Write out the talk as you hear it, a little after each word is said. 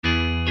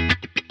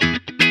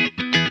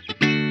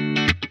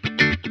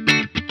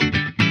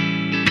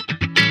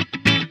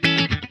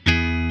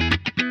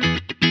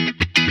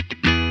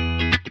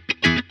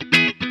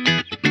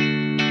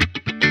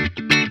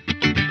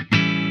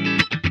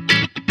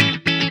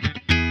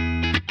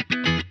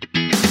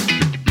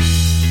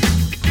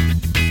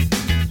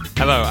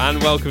Hello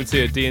and welcome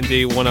to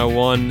D&D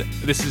 101.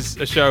 This is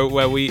a show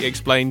where we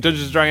explain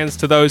Dungeons & Dragons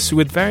to those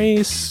with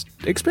various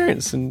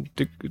experience and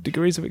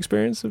degrees of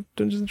experience of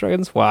Dungeons &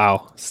 Dragons.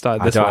 Wow.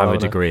 I don't have a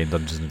degree in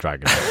Dungeons &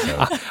 Dragons.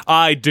 So.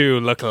 I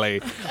do,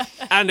 luckily.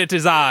 And it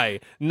is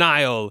I,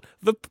 Niall,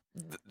 the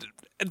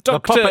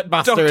Puppet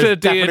Master Dr. is D&D.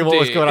 definitely what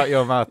was coming out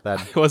your mouth then.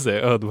 Was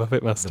it? Oh, the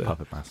Puppet Master. The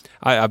Puppet Master.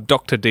 I'm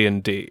Dr.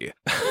 D&D.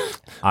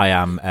 I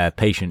am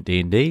Patient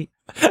D&D.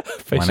 My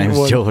Patient name's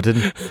one.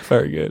 Jordan.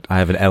 Very good. I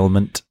have an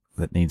ailment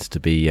that needs to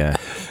be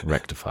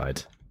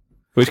rectified.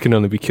 Which can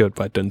only be cured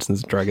by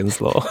Dungeons & Dragons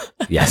lore.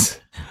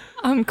 Yes.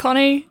 I'm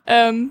Connie.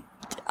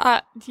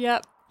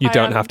 Yep. You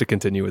don't have to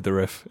continue with the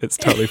riff. It's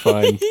totally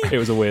fine. It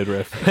was a weird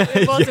riff.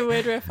 It was a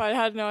weird riff. I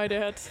had no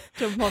idea how to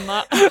jump on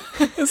that.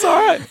 It's all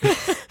right.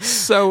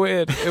 So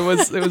weird. It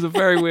was a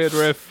very weird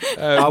riff.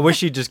 I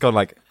wish you'd just gone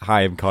like,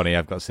 "Hi, I'm Connie.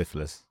 I've got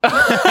syphilis."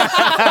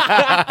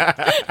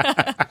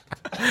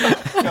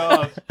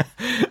 God.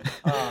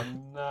 Oh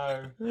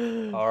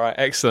no. All right,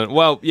 excellent.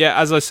 Well, yeah,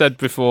 as I said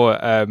before,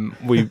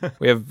 we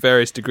have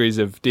various degrees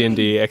of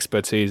D&D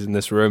expertise in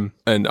this room,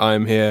 and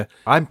I'm here.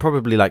 I'm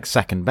probably like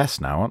second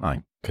best now, aren't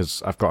I?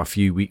 Because I've got a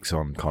few weeks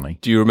on Connie.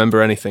 Do you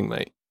remember anything,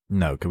 mate?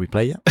 No, can we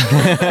play yet?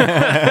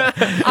 I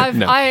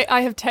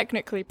have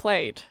technically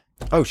played.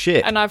 Oh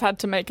shit! And I've had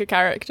to make a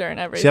character and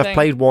everything. See, I've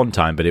played one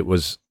time, but it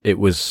was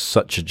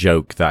such a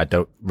joke that I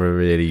don't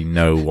really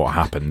know what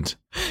happened.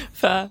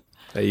 Fair.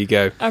 There you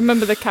go. I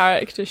remember the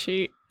character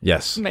sheet.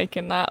 Yes.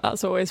 Making that.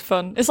 That's always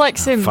fun. It's like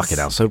Sims. Fucking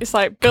hell. So it's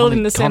like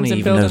building the Sims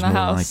and building a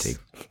house.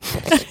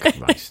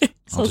 Christ.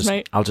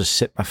 I'll just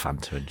sip my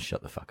Fanta and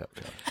shut the fuck up.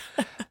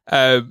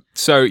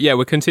 So yeah,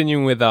 we're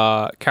continuing with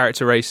our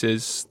character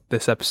races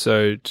this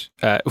episode.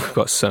 We've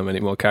got so many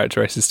more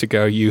character races to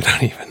go. You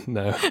don't even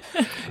know.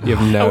 You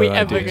have no idea. Are we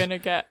ever going to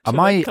get to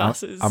the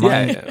classes?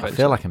 I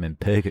feel like I'm in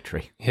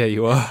purgatory. Yeah,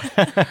 you are.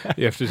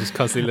 You have to just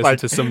constantly listen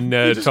to some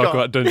nerd talk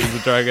about Dungeons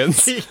and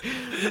Dragons.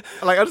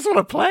 Like, I just want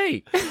to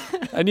play.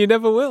 And you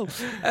never will.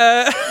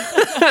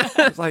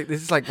 It's like,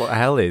 this is like what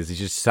hell is. You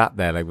just sat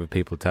there like with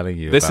people telling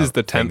you this about is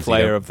the 10th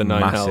layer of the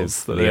 9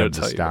 hells that they don't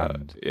tell you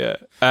about.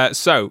 Yeah.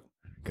 So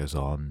it goes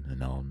on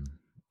and on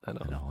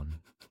and on.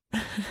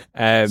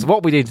 So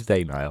what we did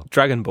today, Niall?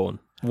 Dragonborn.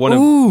 One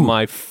of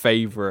my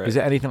favourite. Is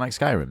it anything like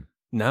Skyrim?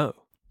 No.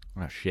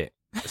 Oh shit.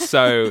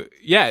 So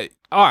yeah,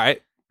 all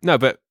right. No,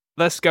 but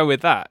let's go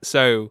with that.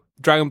 So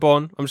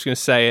Dragonborn, I'm just going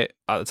to say it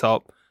at the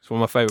top. It's one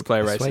of my favourite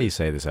player races. I swear you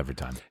say this every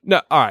time.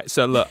 No, all right.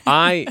 So look, all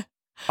right.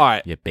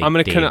 You big I'm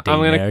gonna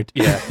nerd.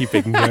 Yeah, you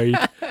big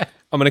nerd.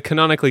 I'm going to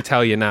canonically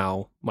tell you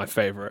now my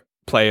favourite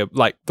player,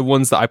 like the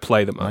ones that I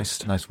play the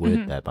most. Nice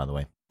word there, by the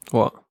way.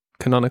 What?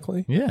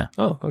 Canonically? Yeah.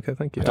 Oh, okay.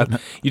 Thank you.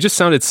 You just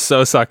sounded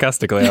so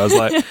sarcastically. I was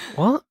like,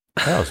 what?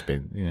 That's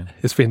been,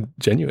 It's been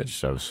genuine.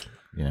 Shows,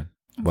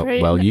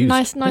 well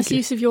used. Nice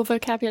use of your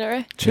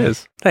vocabulary.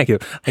 Cheers. Thank you.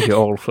 Thank you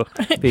all for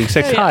being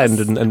so kind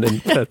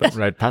and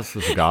right past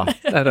the cigar.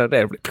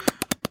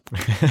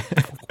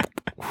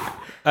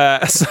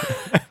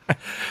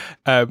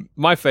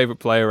 My favourite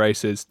player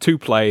races to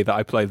play that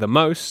I play the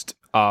most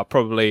are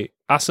probably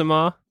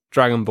Aasimar,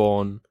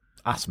 Dragonborn.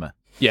 Asthma.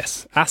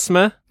 Yes,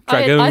 Aasimar,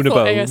 I Dragonborn.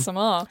 thought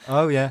ASMR.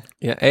 Oh, yeah.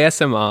 Yeah,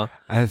 ASMR,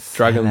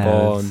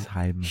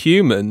 Dragonborn,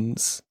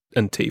 humans,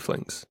 and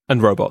tieflings.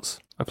 And robots.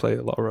 I play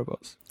a lot of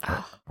robots.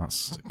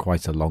 That's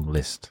quite a long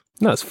list.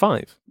 No, it's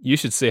 5. You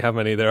should see how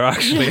many there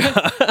actually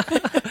are.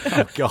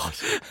 Oh, God.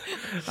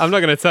 I'm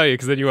not going to tell you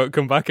because then you won't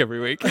come back every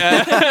week.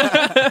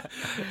 Yeah,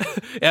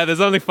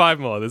 there's only 5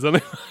 more.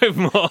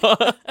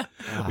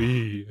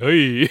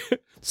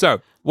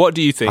 So, what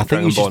do you think? I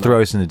think you should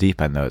throw us in the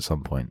deep end, though, at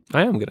some point.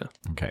 I am going to.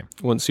 Okay.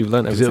 Once you've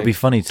learned everything. Because it'll be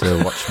funny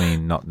to watch me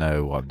not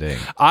know what I'm doing.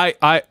 All right.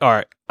 I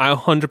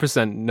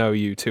 100% know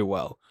you too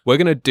well. We're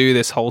going to do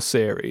this whole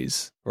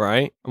series,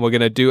 right? And we're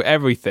going to do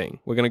everything.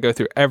 We're going to go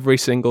through every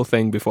single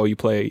thing before you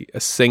play a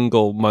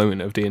single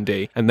moment of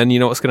D&D. And then you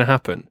know what's going to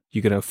happen?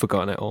 You're going to have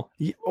forgotten it all.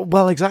 Yeah,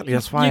 well, exactly.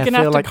 That's why I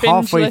feel like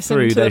halfway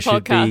through there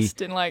should be...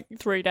 podcast in like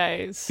 3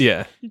 days.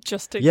 Yeah.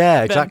 Just to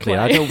exactly.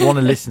 I don't want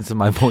to listen to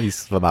my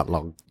voice for that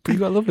long. But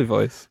you've got a lovely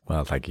voice.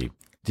 Well, thank you.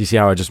 Do you see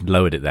how I just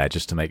lowered it there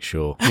just to make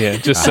sure? Yeah,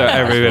 just so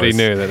everybody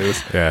knew that it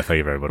was... Yeah, thank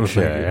you very much.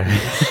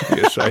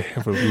 Yes, I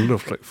have a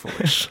lovely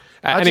voice.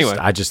 Anyway.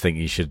 I just think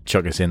you should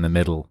chuck us in the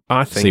middle.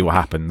 See what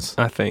happens.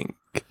 I think...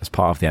 As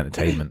part of the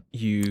entertainment.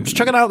 Just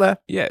chuck it out there.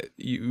 Yeah,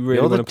 you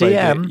really want to play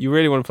DM. You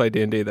really want to play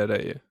D&D though,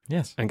 don't you?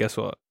 Yes. And guess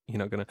what? You're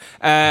not going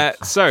to.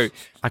 So...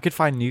 I could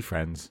find new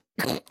friends.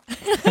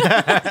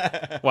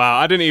 Wow,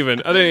 I didn't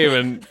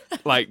even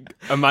like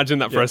imagine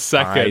that for a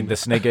second. Fine, the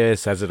snigger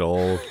says it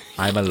all.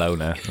 I'm a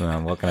loner.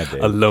 What can I do?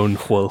 A lone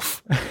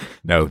wolf.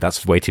 No,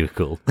 that's way too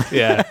cool.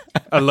 Yeah,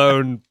 a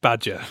lone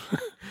badger.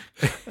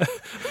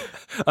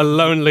 A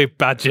lonely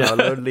badger. A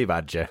lonely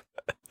badger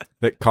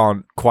that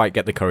can't quite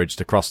get the courage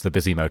to cross the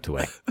busy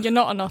motorway. You're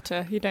not an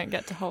otter. You don't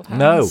get to hold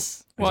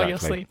hands while you're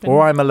sleeping.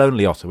 Or I'm a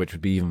lonely otter, which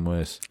would be even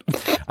worse.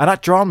 And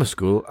at drama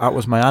school, that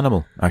was my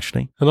animal,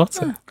 actually. An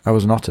otter? I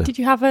was an otter. Did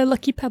you have a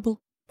lucky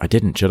pebble? I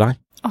didn't, should I?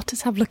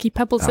 Otters have lucky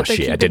pebbles that they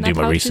keep I didn't in do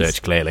their my pouches.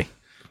 research, clearly.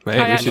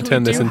 Maybe we should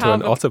turn this into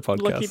an otter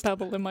podcast. Lucky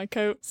pebble in my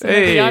coat, so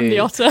maybe I'm the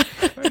otter.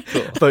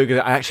 Cool.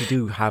 I actually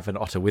do have an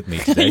otter with me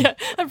today. Yeah,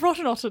 I brought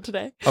an otter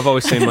today. I've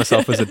always seen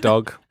myself as a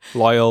dog.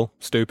 Loyal,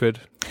 stupid,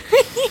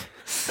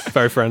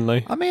 very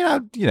friendly. I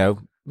mean,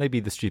 maybe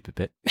the stupid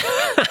bit.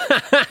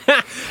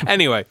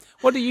 Anyway,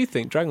 what do you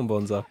think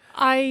Dragonborns are?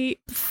 I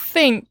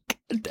think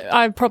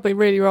I'm probably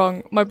really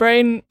wrong. My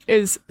brain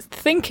is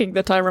thinking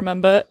that I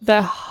remember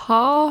they're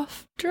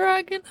half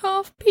dragon,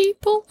 half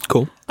people.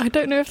 Cool. I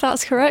don't know if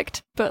that's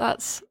correct, but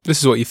that's... This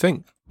is what you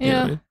think. Yeah. You know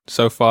what I mean?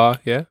 So far,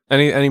 yeah.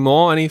 Any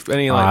more? Any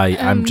like...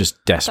 I'm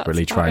just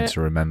desperately trying it.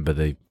 to remember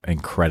the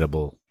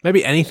incredible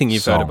Maybe anything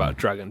you've heard song about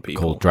dragon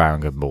people. called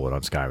Dragonborn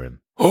on Skyrim.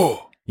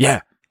 Oh!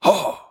 Yeah.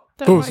 Oh!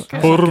 They're like,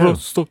 That's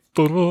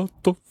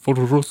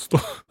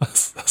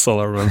all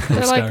I remember from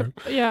they're like, Skyrim.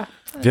 yeah.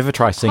 If you ever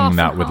try singing Half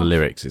that and with half.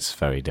 lyrics, it's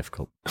very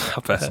difficult. I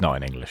bet. It's not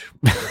in English.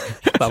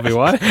 That'll be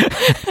why.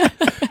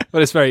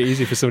 But it's very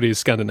easy for somebody who's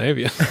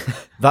Scandinavian.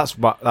 That's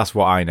what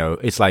I know.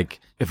 It's like,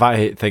 if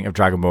I think of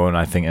Dragonborn,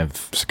 I think of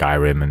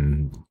Skyrim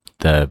and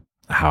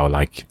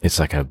it's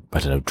like a, I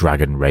don't know,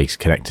 dragon race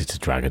connected to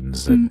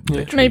dragons. And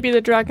literally Maybe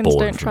the dragons born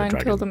don't from try a and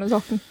dragon. kill them as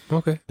often.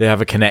 Okay. They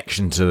have a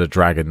connection to the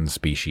dragon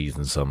species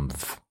in some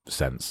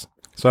sense.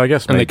 So I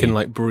guess And maybe, they can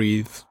like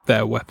breathe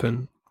their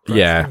weapon.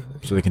 yeah,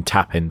 so they can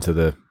tap into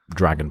the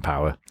dragon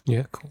power.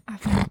 Yeah, cool.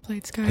 I've never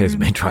played Skyrim. Here's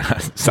me trying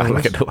to sound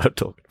like I know what I'm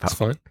talking That's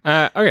about.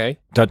 fine. Okay.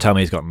 Don't tell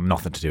me he's got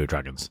nothing to do with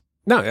dragons.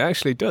 No, it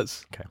actually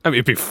does. Okay. I mean,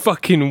 it'd be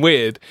fucking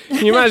weird.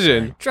 Can you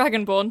imagine?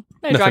 Dragonborn.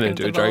 No Nothing dragons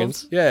to do with involved.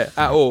 dragons. Yeah,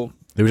 at all.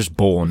 They were just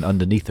born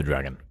underneath a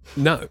dragon.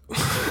 No.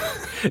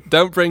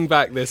 Don't bring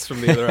back this from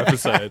the other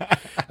episode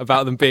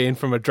about them being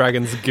from a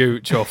dragon's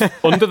gooch or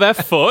under their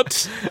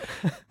foot.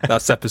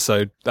 That's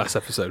episode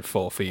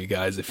 4 for you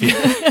guys. If you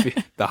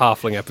the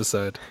halfling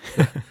episode,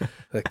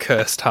 the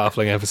cursed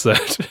halfling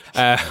episode,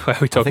 where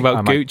we talk think I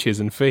about might- gooches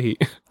and feet.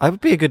 That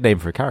would be a good name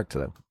for a character,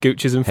 though.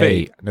 Gooches and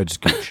Hey, feet. no,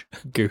 just Gooch.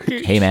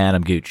 Gooch. Hey, man,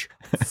 I'm Gooch.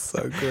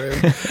 So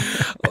grim.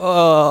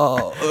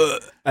 Oh.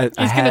 He's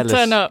going to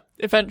turn up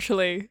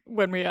eventually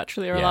when we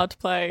actually are Yeah. allowed to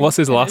play. What's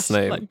his And last it's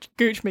name? Like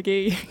Gooch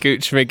McGee.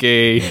 Gooch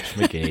McGee.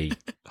 McGee.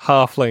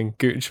 Halfling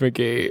Gooch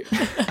McGee.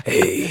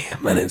 Hey,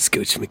 my name's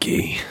Gooch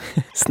McGee.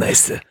 It's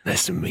nice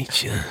to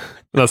meet you.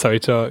 That's how he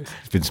talks.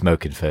 He's been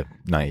smoking for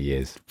 90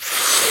 years.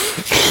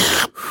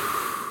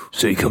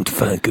 So you come to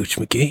find Gooch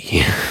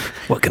McGee.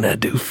 What can I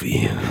do for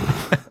you?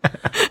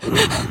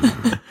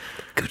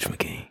 Gooch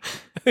McGee.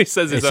 He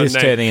says his It's own just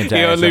name. turning into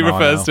He only ASMR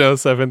refers now. to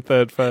himself in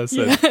third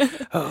person. Yeah.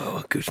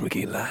 Oh, Gooch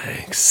McGee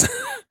likes.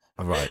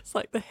 All right. It's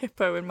like the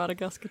hippo in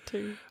Madagascar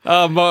too.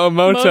 Oh, Moto.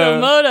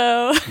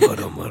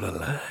 Moto. Moto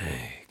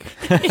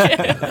like.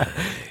 Yeah.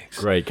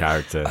 Great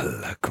character. I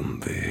like 'em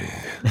big.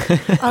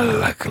 I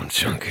like 'em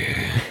chunky.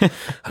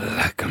 I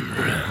like 'em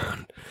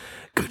round.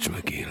 Gooch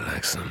McGee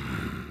likes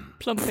 'em.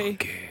 Plumpy.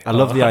 I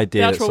love the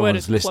idea The that actual word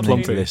someone's is listening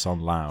plumpy. to this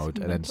on loud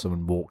and then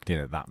someone walked in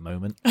at that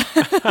moment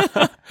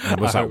and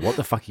was like, what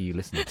the fuck are you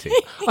listening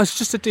to? Oh, it's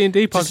just a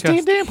D&D Just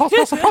podcast. D&D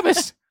podcast, I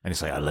promise. And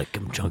it's like, I like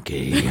him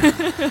chunky.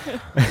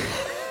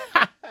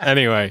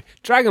 Anyway,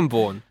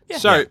 Dragonborn.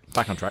 So,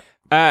 Back on track.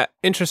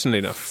 interestingly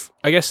enough,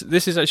 I guess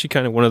this is actually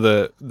kind of one of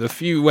the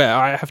few where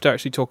I have to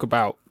actually talk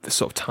about the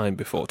sort of time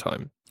before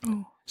time.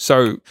 Oh.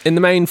 So, in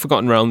the main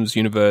Forgotten Realms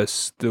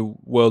universe, the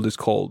world is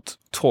called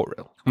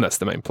Toril, and that's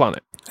the main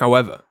planet.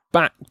 However,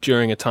 back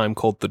during a time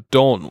called the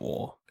Dawn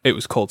War, it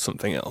was called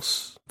something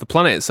else. The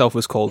planet itself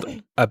was called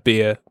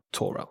Abir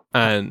Toril,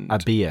 and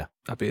Abir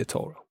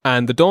Toril.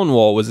 And the Dawn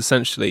War was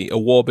essentially a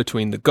war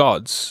between the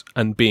gods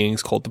and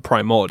beings called the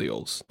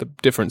Primordials. The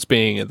difference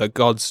being the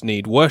gods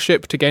need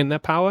worship to gain their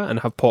power and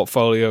have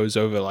portfolios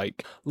over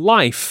like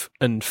life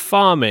and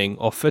farming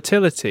or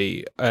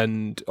fertility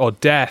or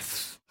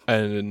death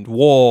and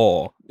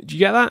war. Did you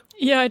get that?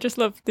 Yeah, I just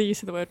love the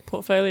use of the word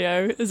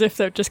portfolio, as if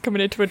they're just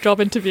coming into a job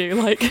interview.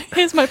 Like,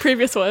 here's my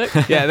previous work.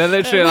 Yeah, they're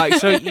literally like,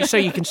 so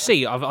you can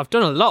see, I've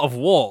done a lot of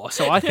war,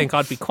 so I think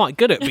I'd be quite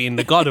good at being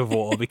the god of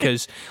war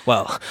because,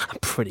 well, I'm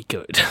pretty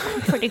good.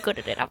 Pretty good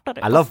at it. I've done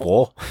it. I love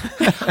war.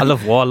 I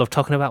love war. I love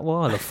talking about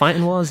war. I love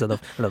fighting wars. I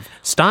love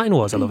starting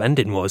wars. I love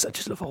ending wars. I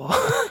just love war.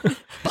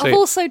 But I've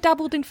also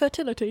dabbled in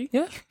fertility.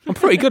 Yeah, I'm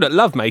pretty good at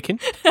love making.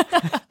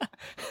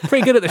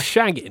 Pretty good at the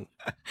shagging.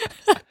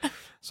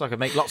 So I can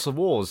make lots of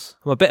wars.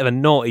 I'm a bit of a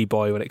naughty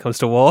boy when it comes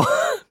to war.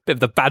 Bit of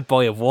the bad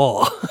boy of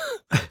war.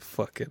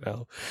 Fucking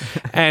hell.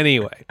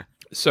 Anyway,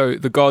 so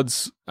the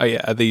gods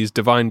are these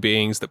divine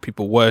beings that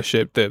people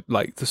worship. The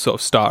sort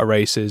of starter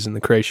races and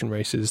the creation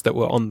races that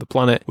were on the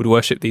planet would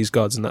worship these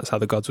gods, and that's how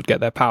the gods would get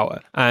their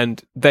power.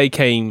 And they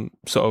came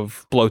sort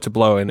of blow to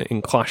blow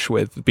in clash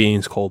with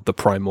beings called the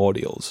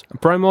Primordials. And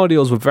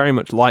Primordials were very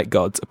much like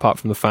gods, apart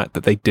from the fact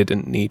that they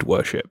didn't need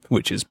worship,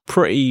 which is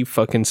pretty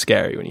fucking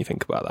scary when you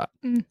think about that.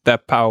 Their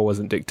power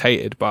wasn't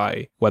dictated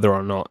by whether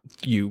or not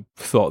you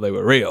thought they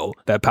were real.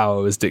 Their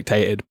power was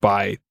dictated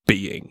by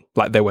being.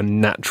 Like they were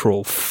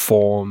natural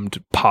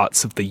formed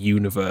parts of the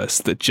universe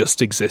that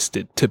just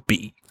existed to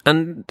be.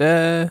 And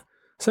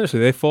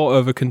essentially they fought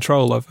over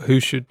control of who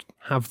should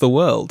have the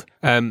world.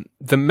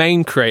 The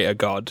main creator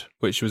god,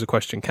 which was a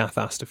question Kath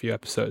asked a few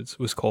episodes,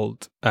 was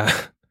called Ao.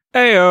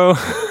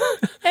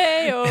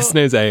 Ayo. His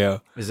name's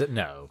Ao. Is it?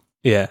 No.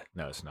 Yeah,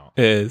 No, it's not.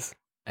 it is.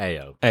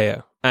 Ao.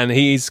 Ao. And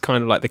he's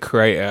kind of like the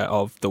creator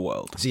of the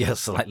world. So you're a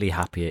slightly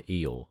happier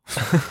eel.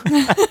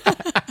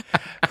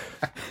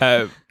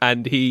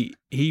 And he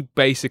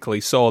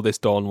basically saw this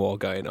Dawn War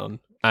going on.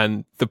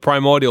 And the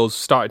Primordials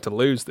started to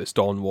lose this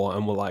Dawn War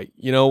and were like,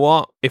 you know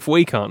what? If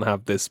we can't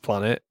have this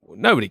planet,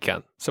 nobody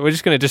can. So we're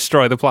just going to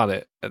destroy the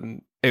planet.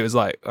 And it was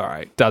like, all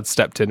right, Dad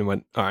stepped in and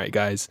went, all right,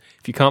 guys,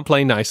 if you can't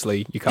play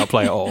nicely, you can't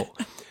play at all.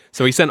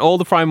 So he sent all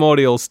the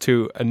Primordials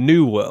to a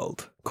new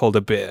world called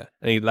Abir.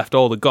 And he left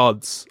all the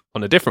gods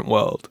on a different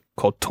world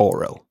called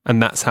Toril.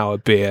 And that's how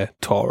Abir,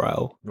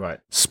 Toril Right.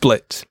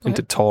 split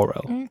into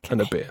Toril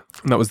and Abir.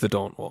 And that was the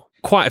Dawn War.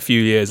 Quite a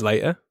few years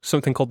later,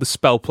 something called the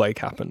Spell Plague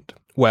happened,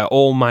 where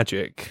all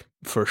magic,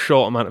 for a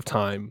short amount of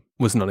time,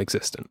 was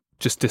non-existent,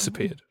 just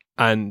disappeared.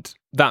 And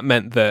that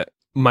meant that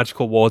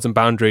magical wards and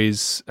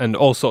boundaries and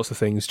all sorts of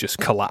things just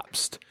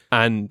collapsed.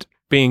 And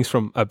beings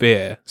from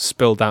Abir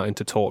spilled out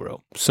into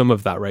Toril, some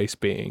of that race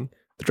being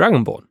the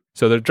Dragonborn.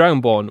 So the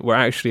Dragonborn were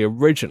actually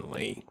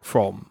originally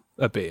from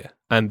Abir,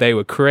 and they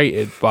were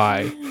created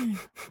by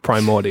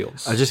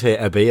Primordials. I just hear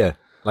a beer,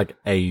 like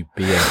a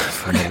beer,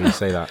 whenever you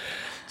say that.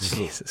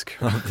 Jesus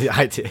Christ. The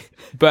idea.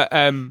 But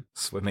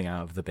Swimming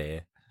out of the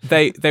beer.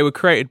 they were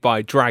created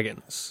by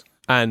dragons,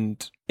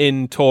 and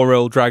in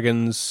Toril,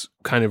 dragons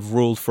kind of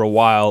ruled for a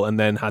while and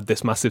then had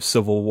this massive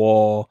civil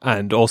war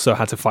and also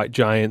had to fight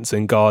giants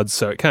and gods.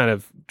 So it kind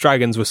of,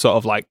 dragons were sort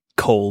of like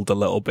culled a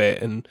little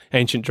bit, and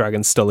ancient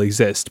dragons still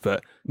exist,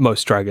 but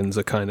most dragons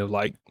are kind of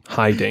like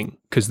hiding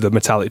because the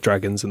metallic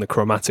dragons and the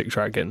chromatic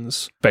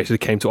dragons basically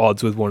came to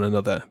odds with one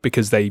another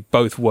because they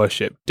both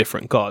worship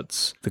different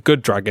gods. The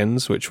good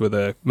dragons, which were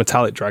the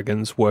metallic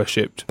dragons,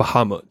 worshipped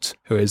Bahamut,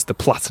 who is the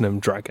platinum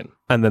dragon.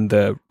 And then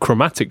the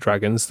chromatic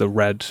dragons, the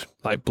red,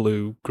 like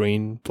blue,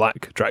 green,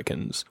 black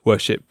dragons,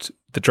 worshipped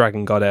the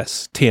dragon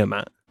goddess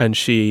Tiamat, and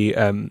she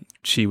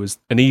was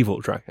an evil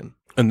dragon.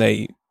 And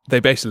they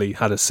basically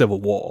had a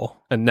civil war,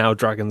 and now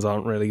dragons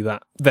aren't really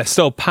that. They're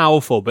still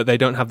powerful, but they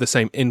don't have the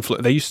same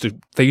influence.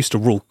 They used to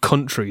rule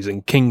countries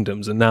and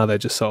kingdoms, and now they're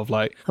just sort of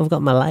like, I've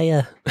got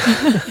Malaya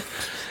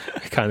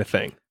kind of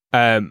thing.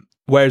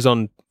 Whereas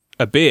on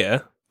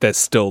Abir, there's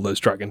still those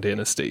dragon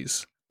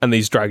dynasties, and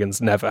these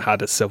dragons never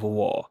had a civil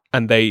war,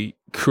 and they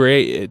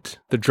created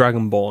the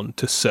Dragonborn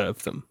to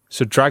serve them.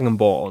 So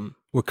Dragonborn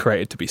were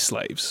created to be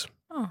slaves.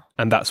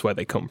 And that's where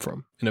they come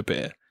from, in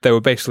Abir. They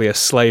were basically a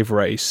slave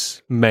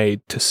race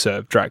made to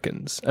serve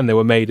dragons, and they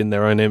were made in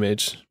their own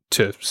image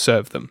to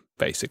serve them,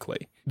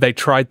 basically. They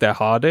tried their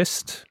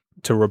hardest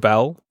to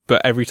rebel,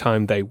 but every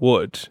time they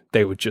would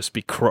just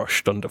be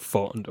crushed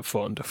underfoot,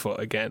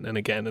 again and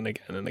again and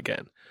again and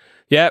again.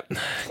 Yep,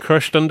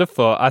 crushed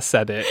underfoot, I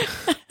said it.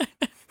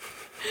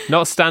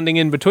 Not standing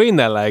in between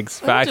their legs,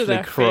 but Under actually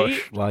their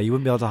crushed. feet. Well, you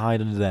wouldn't be able to hide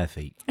under their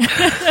feet.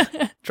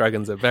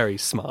 Dragons are very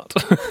smart.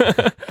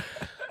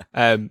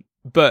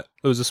 But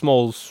there was a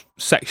small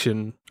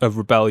section of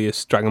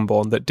rebellious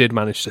Dragonborn that did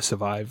manage to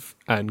survive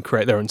and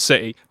create their own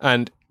city.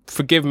 And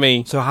forgive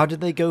me So how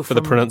did they go For the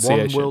from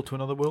pronunciation. one world to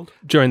another world?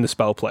 during the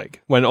spell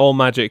plague, when all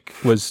magic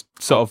was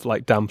sort of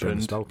like During the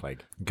dampened. spell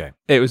plague. Okay.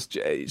 It's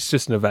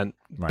just an event.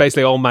 Right.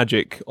 Basically, all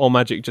magic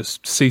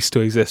just ceased to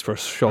exist for a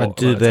short And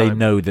do amount of they time.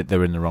 know that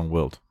they're in the wrong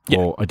world? Yeah.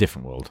 Or a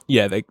different world?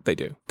 Yeah, they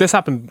do. This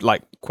happened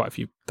like quite a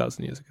few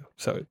thousand years ago,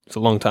 so it's a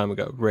long time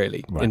ago,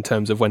 really, Right. in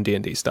terms of when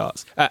D&D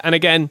starts. And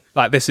again,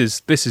 like this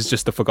is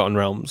just the Forgotten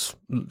Realms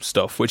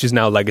stuff, which is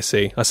now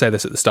legacy. I say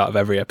this at the start of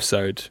every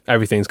episode.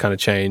 Everything's kind of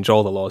changed.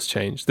 All the laws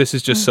changed. This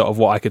is just sort of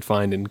what I could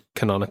find in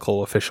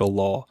canonical official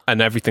law, and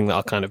everything that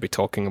I'll kind of be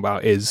talking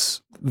about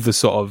is the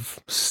sort of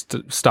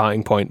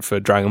starting point for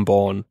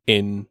Dragonborn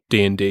in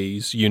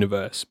D&D's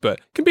universe, but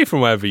it can be from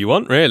wherever you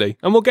want, really.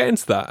 And we'll get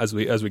into that as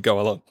we go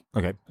along.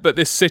 Okay. But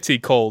this city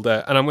called,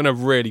 and I'm going to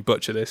really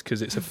butcher this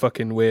because it's a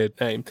fucking weird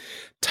name,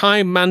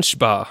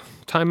 Taimanshbar.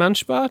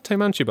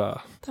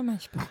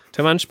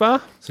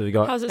 So we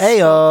got How's it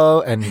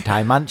Ayo and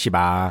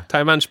Taimanchiba.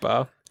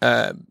 Taimanshbar.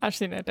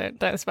 Actually, no,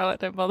 don't spell it.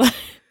 Don't bother.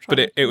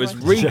 But it was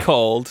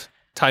recalled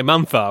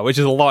Taimantha, which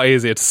is a lot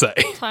easier to say.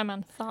 Time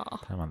and Thar.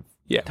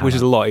 Yeah, which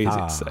is a lot easier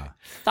to say.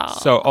 Thar.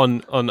 So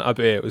on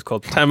Abir, it was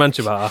called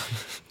Taimanshbar,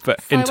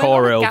 but So in I went on a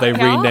Toril, they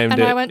gap year renamed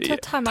and it. I went to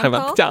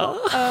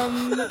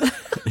Taimantha.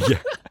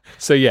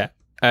 So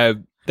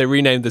they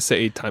renamed the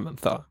city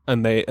Taimantha,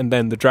 and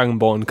then the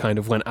Dragonborn kind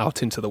of went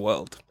out into the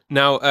world.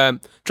 Now,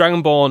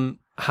 Dragonborn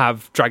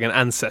have dragon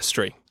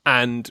ancestry,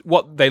 and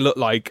what they look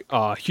like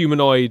are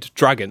humanoid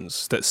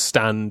dragons that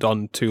stand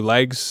on two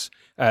legs.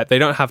 They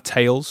don't have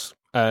tails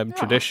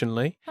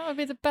traditionally. That would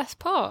be the best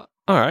part.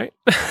 All right,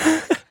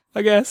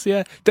 I guess,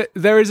 yeah.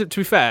 There is, to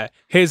be fair,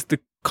 here's the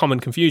common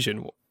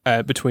confusion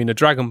between a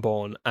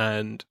Dragonborn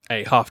and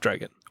a half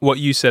dragon. What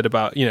you said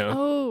about,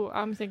 Oh,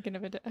 I'm thinking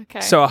of it.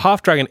 Okay. So a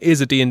half dragon is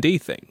a D&D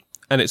thing,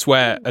 and it's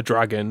where a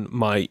dragon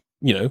might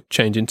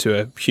change into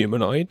a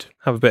humanoid,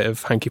 have a bit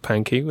of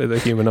hanky-panky with a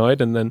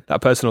humanoid, and then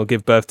that person will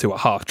give birth to a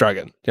half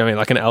dragon. Do you know what I mean?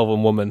 Like an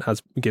elven woman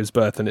gives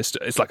birth, and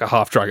it's like a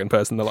half dragon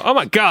person. They're like, oh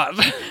my god,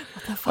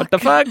 what the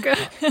fuck?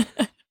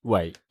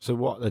 Wait, so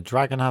what? The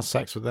dragon has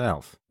sex with an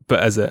elf?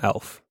 But as an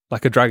elf,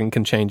 like a dragon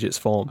can change its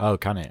form. Oh,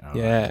 can it? Oh,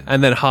 yeah, right.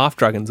 and then half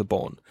dragons are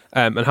born,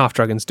 and half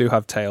dragons do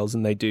have tails,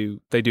 and they do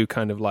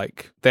kind of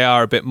like, they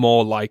are a bit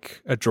more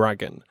like a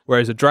dragon,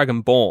 whereas a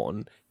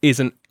dragonborn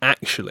isn't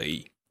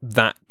actually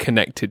that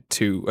connected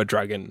to a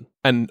dragon,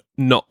 and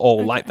not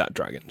all like that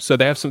dragon. So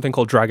they have something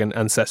called dragon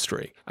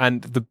ancestry,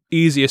 and the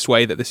easiest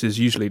way that this is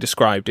usually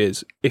described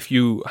is if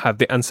you have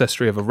the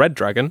ancestry of a red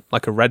dragon,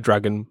 like a red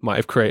dragon might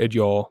have created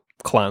your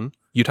clan,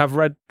 you'd have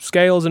red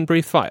scales and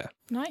breathe fire.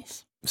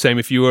 Nice. Same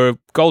if you were a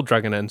gold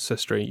dragon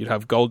ancestry, you'd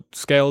have gold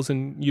scales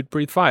and you'd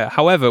breathe fire.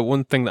 However,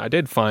 one thing that I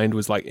did find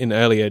was, like, in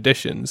earlier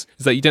editions,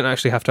 is that you didn't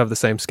actually have to have the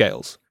same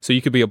scales. So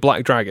you could be a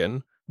black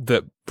dragon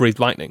that breathed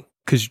lightning,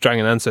 because your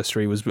dragon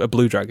ancestry was a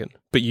blue dragon,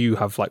 but you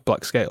have like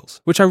black scales,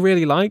 which I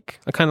really like.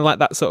 I kind of like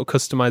that sort of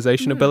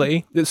customization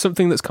ability. It's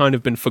something that's kind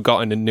of been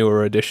forgotten in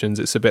newer editions.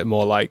 It's a bit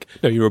more like,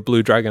 no, you're a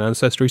blue dragon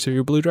ancestry, so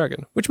you're a blue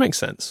dragon, which makes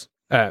sense.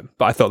 But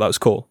I thought that was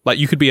cool. Like,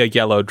 you could be a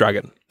yellow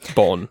dragon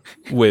born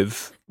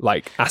with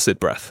like acid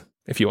breath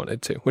if you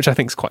wanted to, which I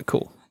think is quite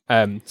cool.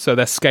 So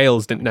their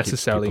scales didn't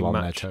necessarily Keep people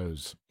on match. their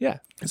toes. Yeah.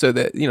 So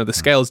the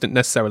scales didn't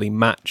necessarily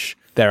match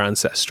their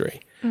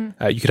ancestry.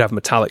 You could have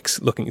metallic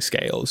looking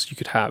scales, you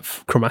could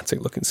have chromatic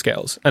looking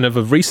scales, and of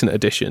the recent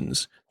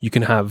editions, you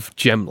can have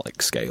gem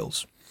like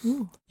scales.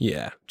 Ooh.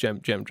 Yeah, gem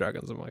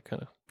dragons are my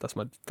kind of, that's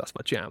my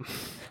jam.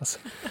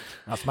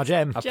 That's my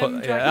gem.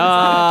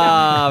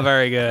 Dragons.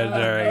 Very good,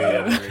 very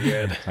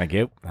good. Thank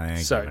you. Thank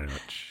you very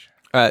much.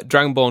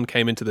 Dragonborn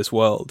came into this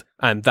world,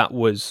 and that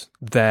was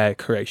their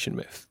creation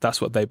myth.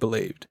 That's what they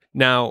believed.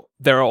 Now,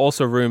 there are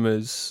also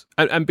rumors,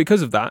 and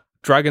because of that,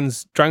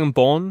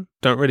 Dragonborn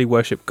don't really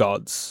worship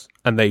gods,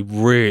 and they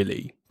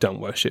really don't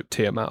worship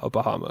Tiamat or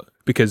Bahamut,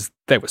 because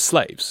they were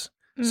slaves.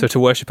 So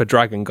to worship a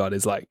dragon god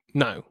is like,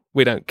 no,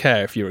 we don't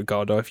care if you're a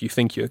god or if you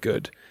think you're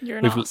good. You're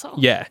an arsehole.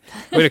 Yeah.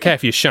 We don't care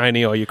if you're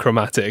shiny or you're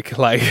chromatic.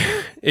 Like,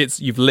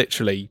 you've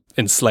literally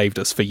enslaved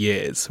us for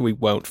years. We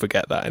won't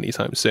forget that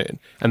anytime soon.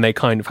 And they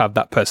kind of have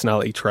that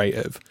personality trait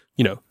of,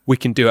 we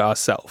can do it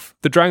ourselves.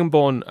 The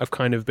Dragonborn have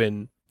kind of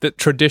been, the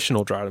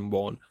traditional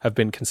Dragonborn have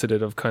been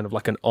considered of kind of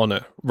like an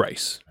honor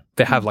race.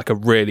 They have like a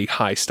really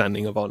high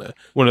standing of honor.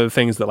 One of the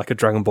things that like a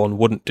Dragonborn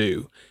wouldn't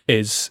do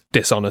is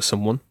dishonor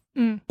someone.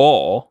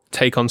 Or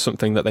take on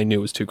something that they knew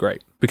was too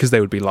great, because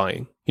they would be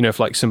lying. If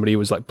like somebody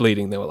was like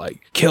bleeding, they were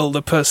like, kill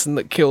the person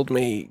that killed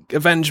me,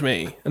 avenge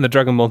me. And the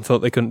Dragonborn thought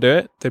they couldn't do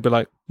it. They'd be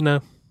like,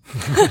 no.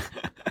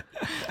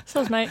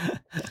 Sounds mate.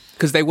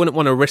 Because they wouldn't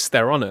want to risk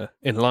their honor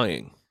in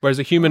lying. Whereas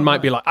a human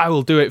might be like, I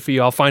will do it for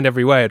you, I'll find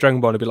every way. A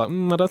Dragonborn would be like,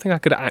 I don't think I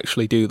could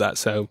actually do that,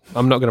 so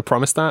I'm not going to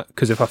promise that,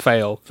 because if I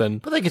fail, then...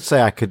 But they could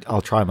say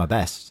I'll try my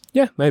best.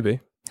 Yeah, maybe.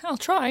 I'll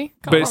try.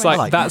 Can't But it's promise.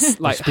 like, that's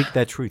like... speak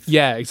their truth.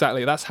 Yeah,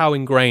 exactly. That's how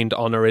ingrained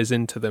honor is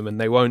into them,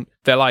 and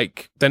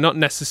they're not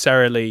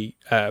necessarily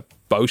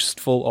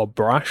boastful or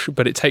brash,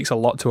 but it takes a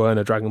lot to earn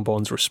a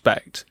Dragonborn's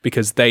respect,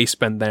 because they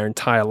spend their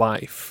entire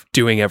life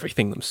doing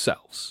everything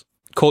themselves.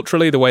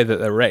 Culturally, the way that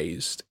they're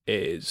raised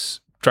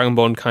is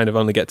Dragonborn kind of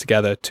only get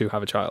together to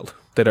have a child.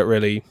 They don't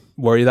really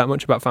worry that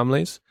much about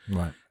families.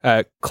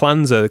 Right.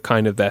 Clans are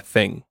kind of their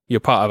thing. You're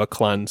part of a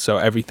clan, so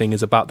everything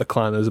is about the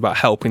clan. It's about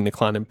helping the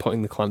clan and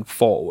putting the clan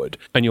forward.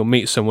 And you'll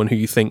meet someone who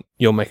you think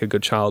you'll make a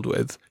good child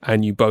with,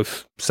 and you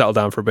both settle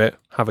down for a bit,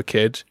 have a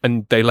kid,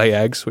 and they lay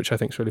eggs, which I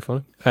think is really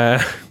funny,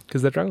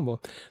 because they're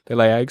Dragonborn. They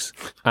lay eggs,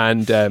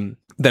 and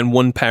then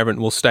one parent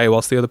will stay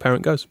whilst the other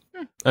parent goes.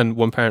 And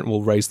one parent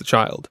will raise the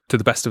child to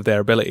the best of their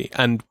ability.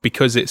 And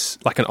because it's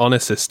like an honor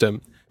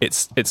system,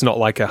 it's not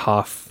like a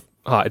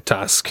half-hearted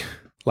task.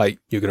 Like,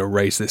 you're going to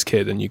raise this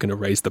kid and you're going to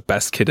raise the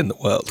best kid in the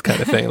world kind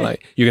of thing.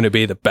 Like, you're going to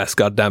be the best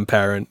goddamn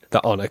parent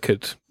that honor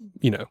could,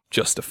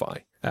 justify.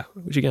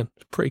 Which, again,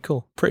 is pretty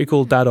cool. Pretty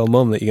cool dad or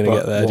mum that you're going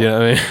to get there. Do you know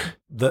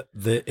what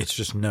I mean? It's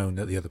just known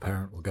that the other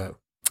parent will go.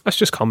 That's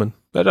just common.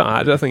 I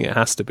don't think it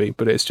has to be,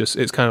 but it's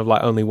kind of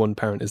like only one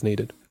parent is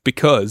needed.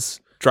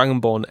 Because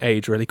Dragonborn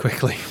age really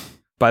quickly.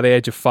 By the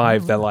age of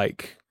 5, they're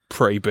like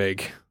pretty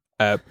big.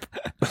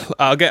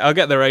 I'll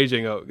get their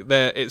aging up.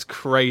 It's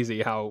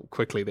crazy how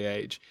quickly they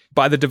age.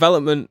 By the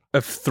development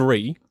of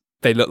 3,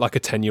 they look like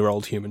a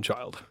 10-year-old human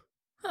child.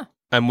 Huh.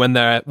 And when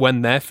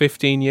they're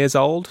 15 years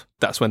old,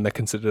 that's when they're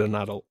considered an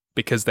adult,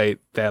 because they're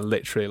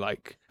literally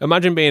like,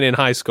 imagine being in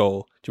high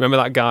school. Do you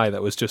remember that guy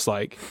that was just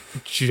like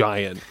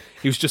giant?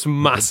 He was just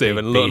massive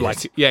and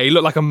looked he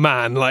looked like a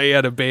man. Like, he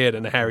had a beard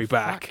and a hairy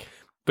back.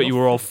 But you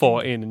were all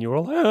 14 and you were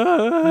all,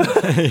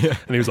 yeah.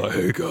 And he was like,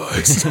 hey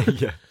guys.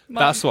 Yeah.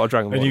 That's what a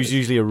Dragonborn And he was is.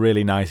 usually a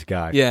really nice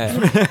guy.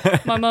 Yeah.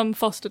 My mum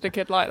fostered a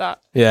kid like that.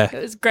 Yeah. It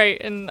was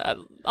great, and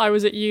I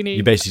was at uni.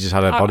 You basically just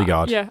had a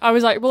bodyguard. Yeah, I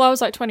was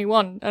like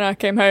 21, and I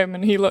came home,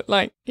 and he looked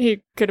like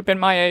he could have been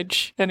my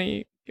age, and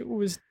he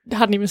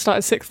hadn't even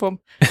started sixth form,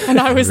 and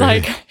I was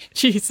Really? like,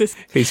 Jesus,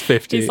 He's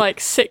 50. he's like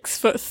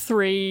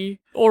 6'3",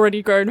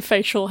 already grown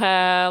facial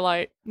hair,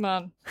 like,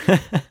 man.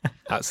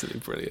 Absolutely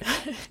brilliant.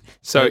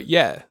 So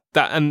yeah,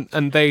 that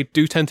and they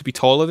do tend to be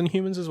taller than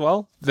humans as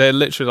well. They're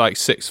literally like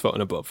 6 foot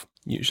and above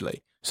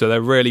usually. So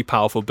they're really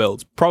powerful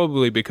builds,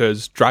 probably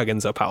because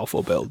dragons are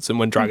powerful builds. And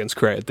when dragons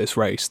created this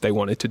race, they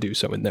wanted to do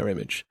so in their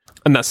image.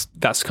 And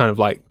that's kind of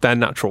like their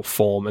natural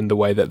form, and the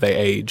way that they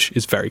age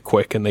is very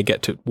quick, and they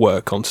get to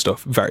work on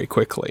stuff very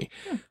quickly.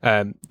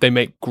 They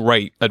make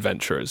great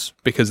adventurers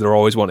because they're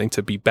always wanting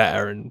to be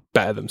better and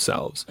better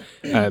themselves,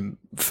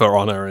 for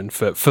honor and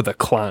for the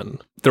clan.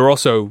 They're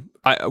also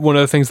one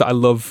of the things that I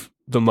love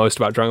the most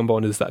about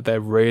Dragonborn is that they're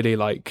really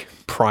like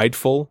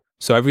prideful.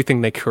 So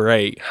everything they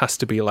create has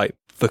to be like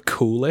the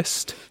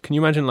coolest. Can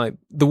you imagine, like,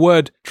 the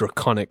word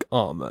draconic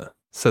armor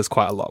says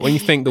quite a lot. When you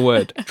think the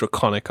word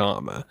draconic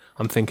armor,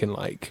 I'm thinking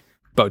like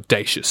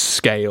bodacious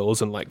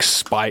scales and like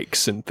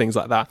spikes and things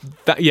like that.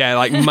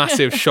 Like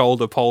massive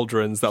shoulder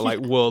pauldrons that like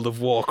World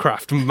of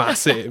Warcraft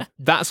massive.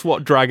 That's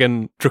what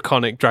draconic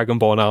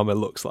Dragonborn armor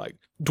looks like.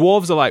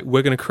 Dwarves are like,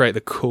 we're going to create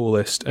the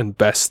coolest and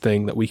best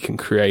thing that we can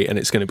create, and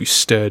it's going to be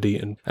sturdy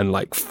and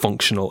like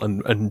functional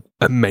and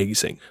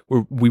amazing.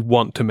 We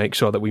want to make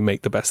sure that we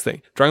make the best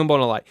thing.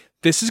 Dragonborn are like,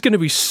 this is going to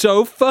be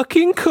so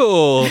fucking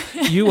cool.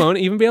 You won't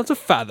even be able to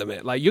fathom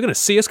it. Like, you're going to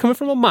see us coming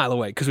from a mile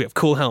away because we have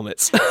cool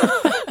helmets. Do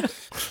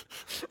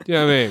you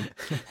know what I mean?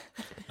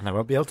 And I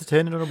won't be able to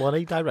turn it in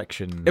one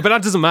direction. Yeah, but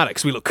that doesn't matter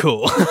because we look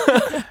cool.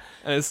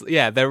 And it's,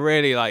 they're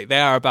really like,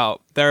 they're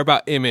about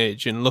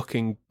image and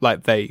looking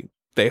like they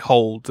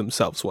hold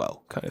themselves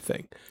well, kind of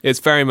thing. It's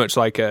very much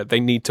like they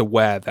need to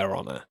wear their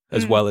honor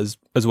as well as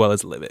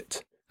live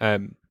it.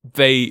 And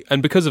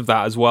because of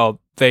that as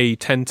well, they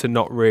tend to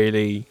not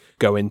really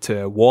go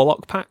into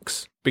warlock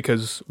packs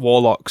because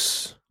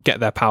warlocks get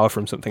their power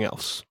from something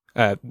else.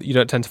 You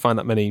don't tend to find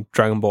that many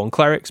Dragonborn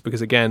clerics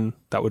because, again,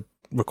 that would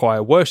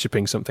require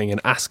worshipping something and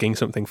asking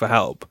something for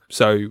help.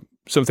 So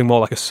something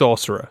more like a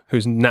sorcerer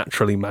who's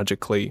naturally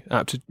magically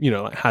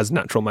has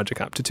natural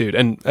magic aptitude,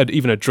 and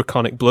even a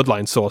draconic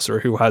bloodline sorcerer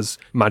who has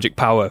magic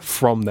power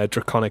from their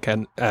draconic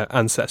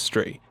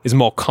ancestry is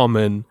more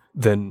common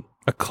than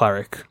a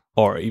cleric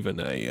or even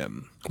a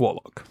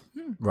warlock.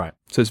 Right.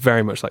 So it's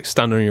very much like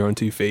stand on your own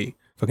 2 feet,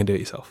 fucking do it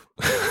yourself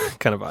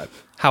kind of vibe.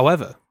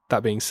 However,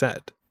 that being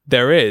said,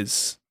 there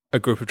is a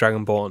group of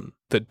Dragonborn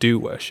that do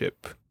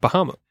worship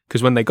Bahamut,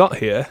 because when they got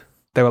here,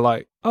 they were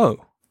like,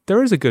 oh,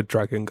 there is a good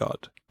dragon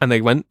god. And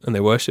they went and they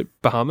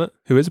worshipped Bahamut,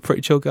 who is a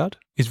pretty chill god.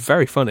 He's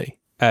very funny.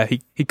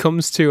 He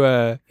comes to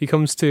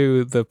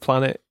the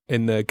planet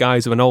in the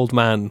guise of an old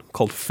man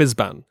called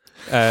Fizban,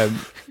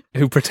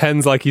 who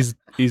pretends like he's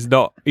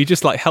not. He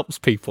just like helps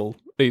people.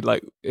 He'll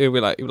be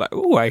like,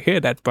 oh, I hear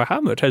that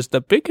Bahamut has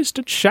the biggest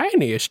and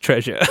shiniest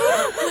treasure.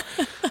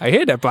 I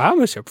hear that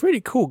Bahamut's a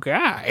pretty cool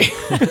guy.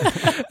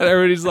 And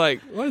everybody's like,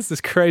 what is this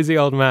crazy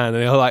old man?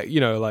 And he'll like,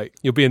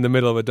 you'll be in the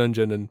middle of a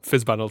dungeon and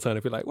Fizban will turn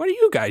up and be like, what are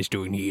you guys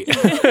doing here?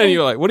 And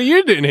you're like, what are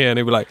you doing here? And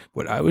he'll be like,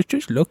 well, I was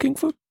just looking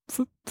for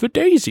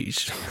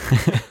daisies.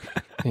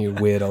 You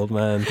weird old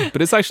man.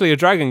 But it's actually a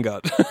dragon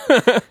god.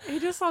 He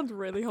just sounds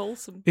really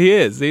wholesome. He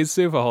is. He's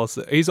super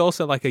wholesome. He's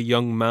also like a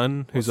young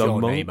man who's What's a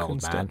your monk name, old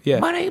and stuff. man? Yeah.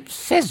 My name's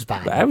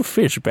Fizban. I'm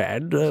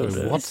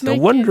Fizban. What's the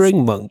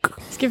wandering monk?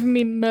 It's giving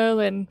me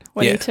Merlin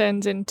when Yeah. he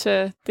turns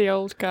into the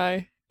old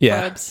guy.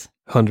 Yeah. Vibes.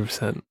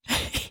 100%.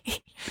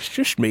 It's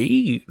just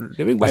me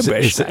living my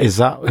best life. Is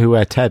that who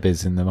Teb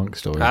is in the monk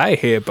story? I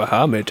hear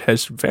Bahamut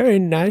has very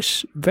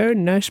nice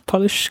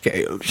polished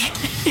scales.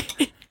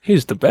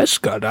 He's the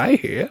best god, I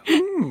hear.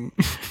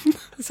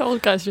 This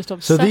old guy's just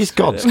obsessed. So these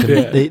gods, with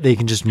it. they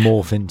can just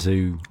morph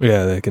into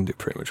Yeah, they can do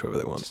pretty much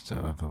whatever they want. just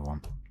another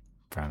one.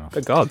 Fair enough.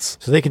 They're gods.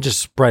 So they can just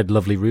spread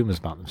lovely rumours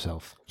about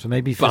themselves. So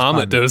maybe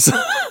Bahamut Fizban does.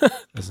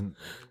 isn't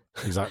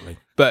exactly.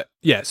 But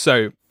yeah,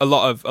 so a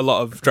lot of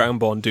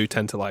Dragonborn do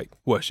tend to like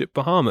worship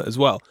Bahamut as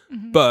well.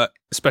 Mm-hmm. But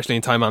especially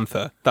in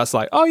Timantha, that's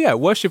like, oh yeah,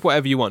 worship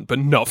whatever you want, but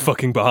not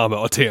fucking Bahamut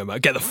or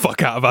Tiamat. Get the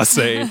fuck out of our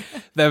city.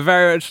 They're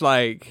very much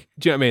like,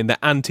 do you know what I mean? They're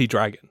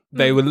anti-dragon.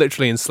 They were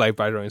literally enslaved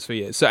by dragons for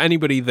years. So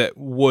anybody that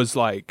was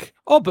like,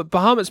 oh, but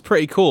Bahamut's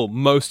pretty cool,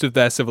 most of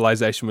their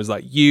civilization was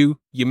like, you,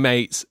 your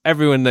mates,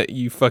 everyone that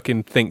you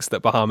fucking thinks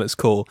that Bahamut's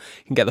cool,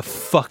 can get the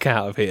fuck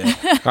out of here.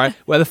 Right?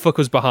 Where the fuck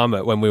was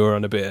Bahamut when we were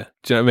on a beer?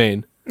 Do you know what I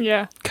mean?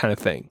 Yeah. Kind of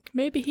thing.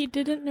 Maybe he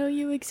didn't know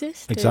you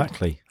existed.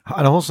 Exactly.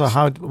 And also,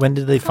 when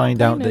did they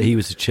find out that he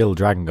was a chill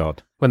dragon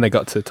god? When they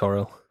got to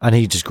Toril. And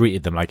he just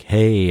greeted them like,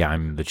 hey,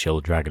 I'm the chill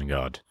dragon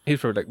god. He's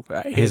probably like,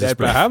 I hear Here's that his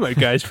breath. Bahamut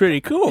guy's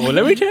pretty cool.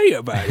 Let me tell you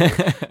about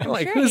it. I'm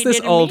like, Sure, who's he this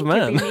didn't old mean to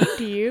man? be mean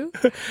to you.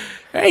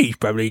 Hey, he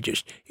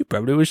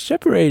probably was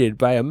separated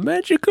by a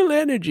magical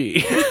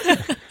energy.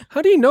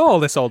 How do you know all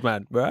this, old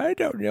man? I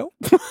don't know.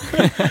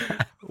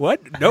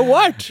 What? No,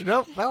 what?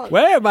 No, well,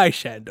 Where are my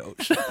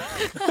sandals?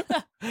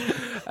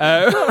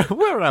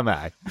 where am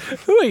I?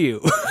 Who are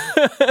you?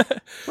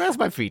 Where's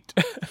my feet?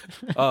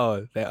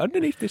 Oh, they're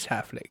underneath this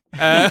halfling.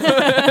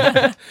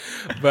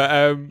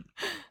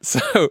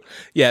 So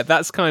yeah,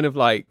 that's kind of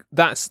like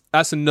that's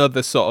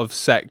another sort of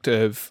sect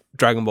of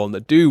Dragonborn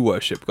that do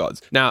worship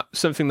gods. Now,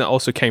 something that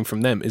also came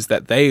from them is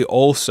that they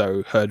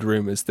also heard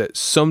rumors that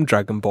some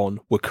Dragonborn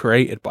were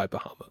created by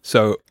Bahamut.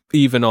 So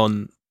even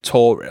on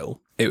Toril,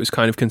 it was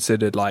kind of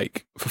considered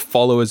like for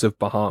followers of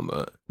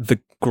Bahamut, the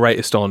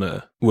greatest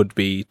honor would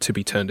be to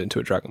be turned into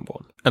a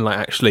Dragonborn, and like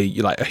actually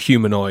like a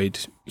humanoid,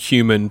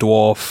 human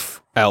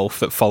dwarf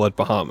elf that followed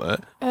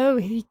Bahamut. Oh,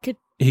 he could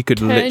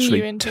turn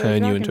literally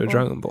turn you into a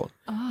Dragonborn.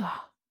 Dragonborn.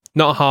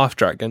 Not a half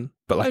dragon,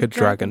 but like a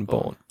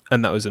Dragonborn.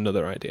 And that was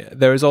another idea.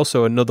 There is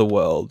also another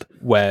world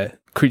where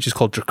creatures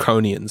called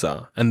Draconians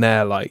are, and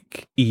they're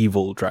like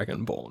evil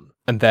Dragonborn,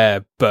 and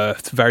they're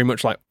birthed very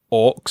much like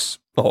orcs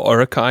or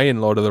Uruk-hai in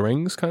Lord of the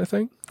Rings kind of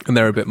thing. And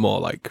they're a bit more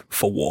like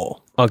for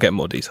war. I'll get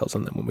more details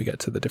on them when we get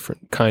to the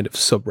different kind of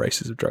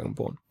sub-races of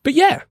Dragonborn. But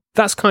yeah,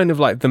 that's kind of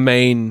like the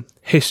main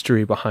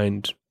history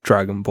behind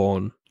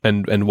Dragonborn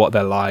and what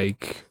they're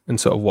like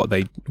and sort of what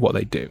they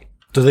do.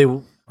 Do they...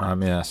 I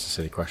mean, that's a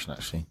silly question,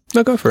 actually.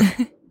 No, go for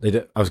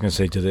it. I was going to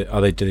say, do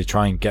they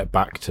try and get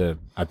back to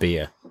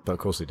Abia? But of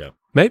course they don't.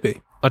 Maybe.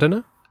 I don't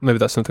know. Maybe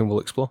that's something we'll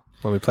explore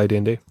when we play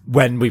D&D.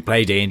 When we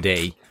play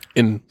D&D.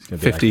 In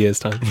 50 years'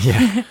 time.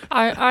 Yeah.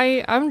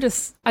 I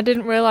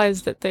didn't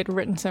realise that they'd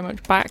written so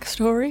much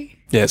backstory.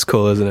 Yeah, it's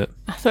cool, isn't it?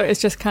 I thought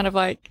it's just kind of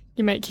like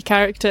you make your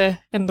character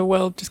and the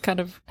world just kind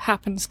of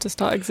happens to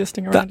start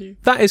existing around you.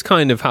 That is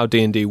kind of how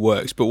D&D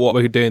works, but what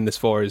we're doing this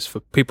for is for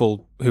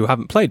people who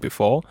haven't played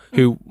before,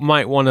 who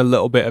might want a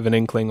little bit of an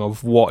inkling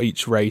of what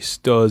each race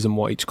does and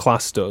what each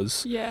class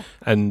does. Yeah.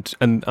 And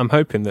I'm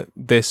hoping that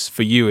this,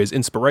 for you, is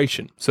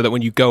inspiration, so that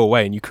when you go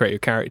away and you create your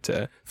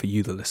character, for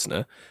you, the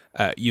listener,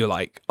 you're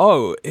like,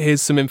 oh,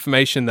 here's some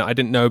information that I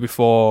didn't know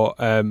before.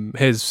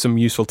 Here's some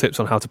useful tips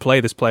on how to play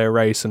this player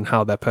race and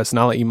how their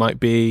personality might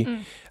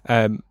be.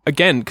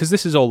 Again, because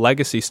this is all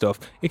legacy stuff,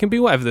 it can be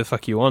whatever the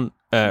fuck you want,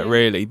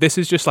 really. This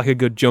is just like a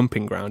good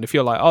jumping ground. If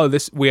you're like, oh,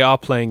 we are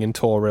playing in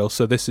Toril,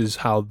 so this is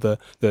how the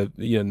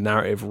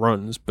narrative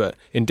runs. But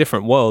in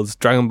different worlds,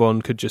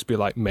 Dragonborn could just be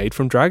like made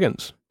from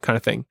dragons kind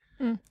of thing.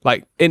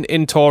 Like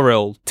in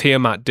Toril,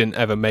 Tiamat didn't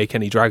ever make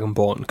any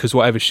Dragonborn because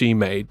whatever she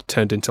made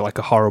turned into like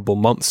a horrible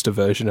monster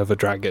version of a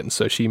dragon.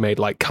 So she made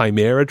like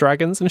chimera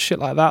dragons and shit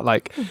like that,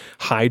 like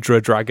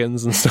Hydra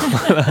dragons and stuff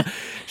like that.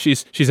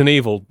 She's an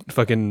evil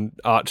fucking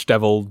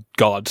archdevil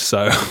god.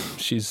 So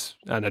she's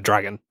a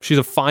dragon. She's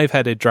a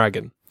 5-headed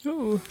dragon.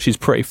 Ooh. She's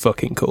pretty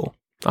fucking cool.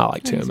 I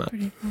like Tiamat.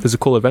 Cool. There's a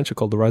cool adventure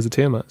called The Rise of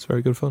Tiamat. It's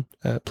very good fun.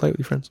 Play it with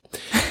your friends.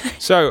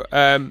 So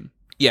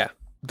yeah,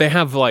 they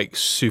have like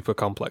super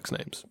complex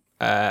names.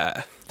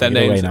 Their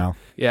names now.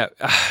 Yeah.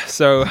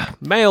 So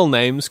male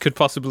names could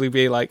possibly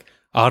be like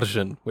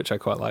Arjun, which I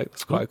quite like.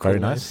 That's quite a cool. Very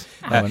nice.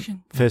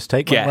 First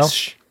take.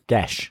 Gesh.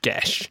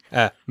 Gesh.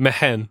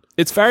 Mehen.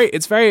 It's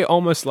very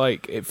almost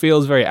like it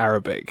feels very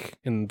Arabic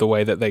in the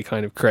way that they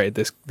kind of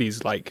created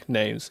these like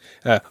names.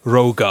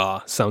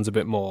 Rogar sounds a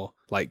bit more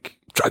like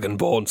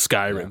Dragonborn,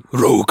 Skyrim. Yeah.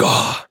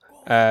 Rogar.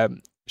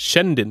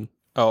 Shendin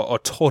or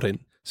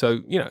Torin.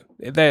 So,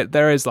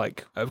 there is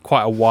like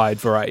quite a wide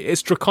variety.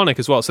 It's Draconic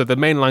as well. So the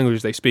main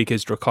language they speak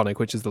is Draconic,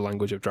 which is the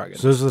language of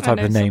dragons. So those are the type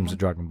of names that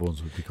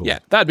Dragonborns would be called. Yeah,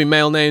 that'd be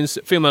male names.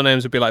 Female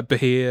names would be like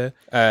Bahir,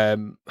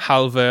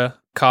 Halva,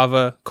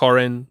 Kava,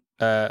 Corin,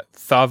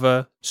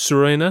 Thava,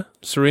 Serena.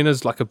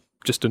 Serena's like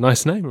just a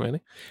nice name,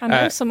 really. I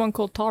know someone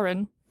called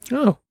Torin.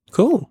 Oh,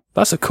 cool.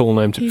 That's a cool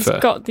name to prefer.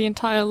 He's got the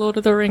entire Lord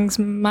of the Rings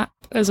map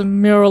as a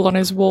mural on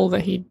his wall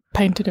that he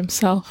painted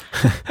himself.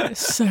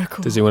 It's so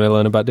cool. Does he want to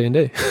learn about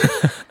D&D?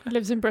 He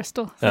lives in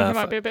Bristol, so it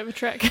might be a bit of a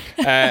trek.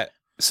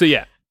 So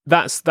yeah,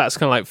 that's kind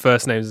of like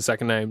first names and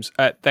second names.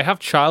 They have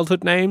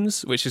childhood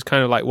names, which is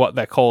kind of like what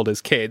they're called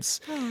as kids,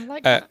 I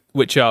like that.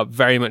 which are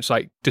very much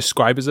like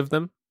describers of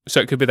them. So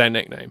it could be their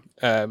nickname.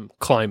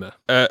 Climber,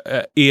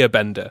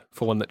 Earbender,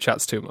 for one that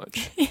chats too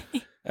much.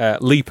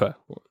 Leaper,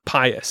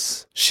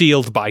 Pious,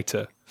 Shield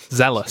Biter,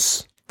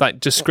 Zealous,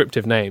 like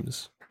descriptive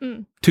names.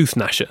 Tooth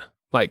Gnasher,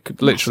 like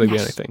literally be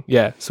anything.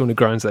 Yeah, someone who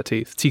grinds their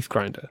teeth. Teeth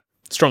grinder.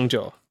 Strong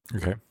Jaw.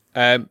 Okay.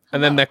 And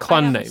then their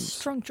clan names.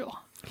 Strong Jaw.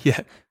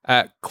 Yeah.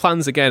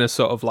 Clans again are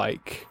sort of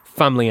like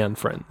family and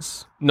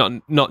friends.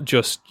 Not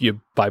just you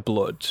by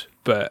blood,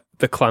 but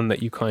the clan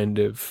that you kind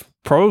of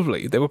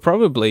they were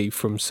probably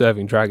from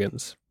serving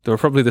dragons. They were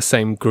probably the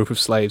same group of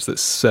slaves that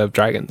served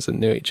dragons and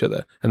knew each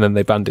other, and then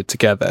they banded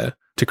together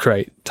to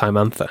create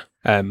Timantha.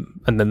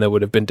 And then there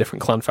would have been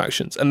different clan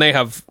factions, and they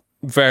have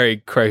very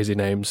crazy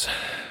names,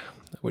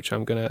 which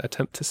I'm going to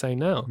attempt to say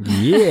now.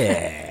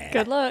 Yeah.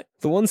 Good luck.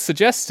 The ones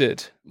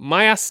suggested: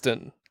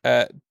 Myaston,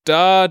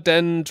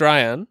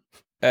 Dardendryan,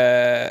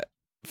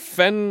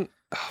 Fenken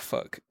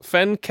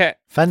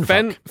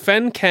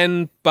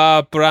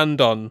Bar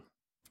Bradon.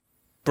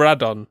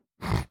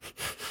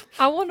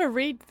 I want to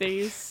read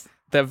these.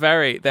 They're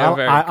very.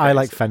 I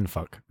like crazy.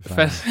 Fenfuck.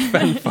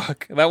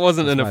 Fenfuck. That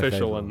wasn't an That's my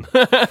official one.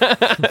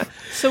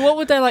 So what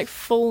would their like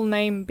full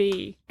name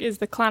be? Is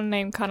the clan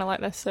name kind of like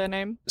their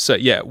surname? So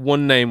yeah,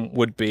 one name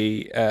would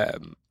be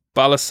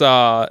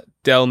Balasar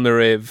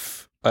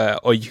Delmiriv,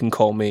 or you can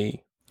call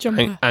me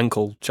Jumper.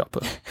 Ankle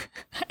Chopper.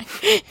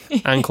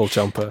 Ankle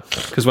Chomper.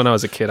 Because when I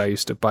was a kid, I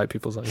used to bite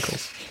people's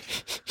ankles.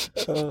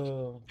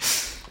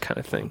 Kind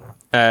of thing.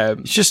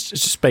 It's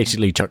just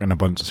basically chucking a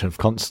bunch of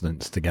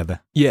consonants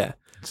together, Yeah.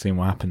 seeing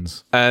what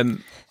happens.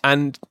 And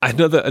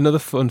another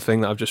fun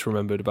thing that I've just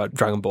remembered about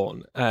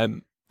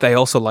Dragonborn, they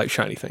also like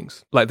shiny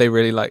things. Like they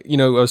really like,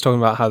 I was talking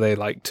about how they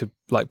like to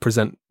like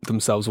present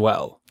themselves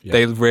well. Yeah.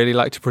 They really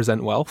like to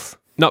present wealth.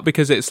 Not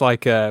because it's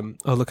like, oh,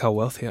 look how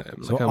wealthy I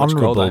am. So Look how much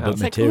gold I honourable have.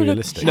 but like, oh, look,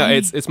 materialistic. No,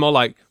 it's more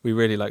like we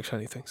really like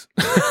shiny things.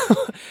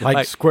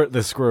 like Squirt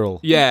the Squirrel.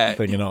 Yeah.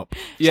 Thinging up.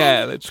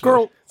 Yeah,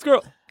 literally.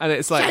 Squirrel. And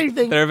it's like Shiny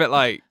thing. they're a bit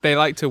like they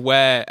like to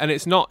wear, and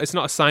it's not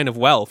a sign of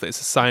wealth. It's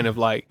a sign of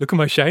like, look at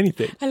my shiny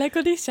thing. I like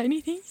all these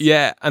shiny things.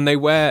 Yeah, and they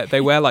wear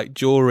like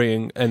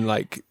jewelry and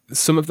like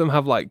some of them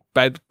have like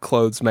bed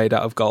clothes made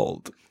out of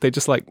gold. They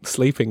just like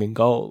sleeping in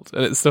gold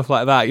and it's stuff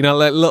like that.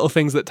 Like little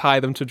things that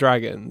tie them to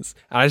dragons.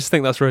 And I just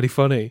think that's really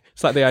funny.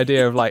 It's like the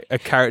idea of like a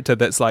character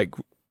that's like,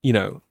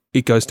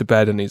 he goes to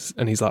bed and he's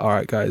like, all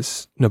right,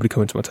 guys, nobody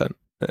come into my tent.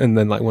 And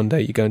then like one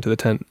day you go into the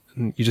tent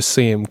and you just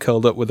see him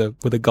curled up with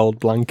a gold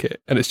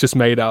blanket and it's just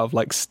made out of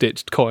like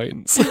stitched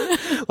coins.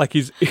 Like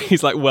he's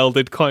like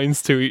welded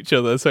coins to each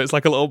other. So it's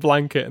like a little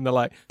blanket and they're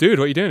like, dude,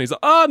 what are you doing? He's like,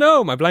 oh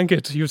no, my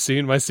blanket. You've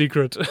seen my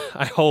secret.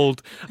 I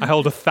hold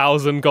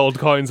 1,000 gold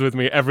coins with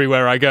me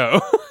everywhere I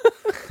go.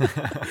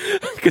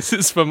 Because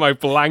it's for my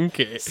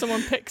blanket.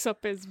 Someone picks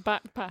up his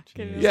backpack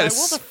and is Yes,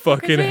 like, what the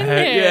fuck fucking is in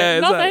heck. here? Yeah,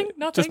 it's nothing, like,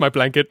 nothing. just my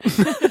blanket.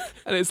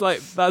 And it's like,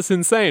 that's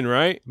insane,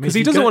 right? Because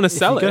he If doesn't you're want to gonna-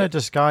 sell If you're going it. to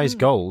disguise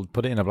gold,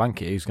 put it in a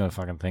blanket, who's going to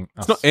fucking think?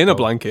 It's not in a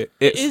blanket.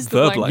 It's is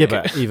the the blanket.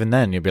 Yeah, but even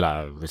then, you'll be like,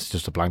 oh, it's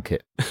just a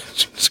blanket.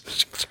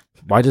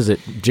 Why does it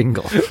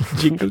jingle?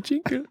 Jingle,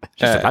 jingle.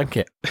 Just a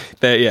blanket.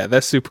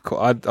 They're super cool.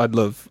 I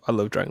love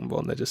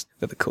Dragonborn.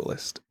 They're the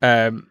coolest.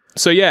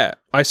 So yeah,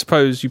 I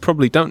suppose you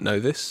probably don't know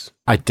this.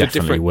 I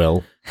definitely different-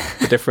 will.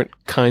 The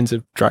different kinds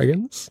of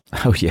dragons.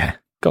 Oh, yeah.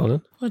 Go on.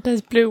 Then. Well,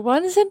 there's blue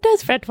ones and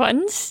there's red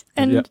ones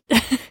and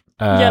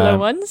yellow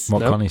ones. What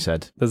No. Connie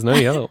said. There's no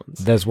yellow ones.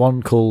 There's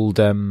one called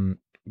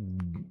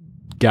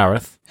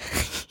Gareth.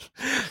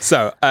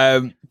 So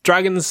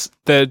dragons,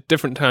 they're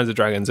different kinds of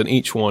dragons, and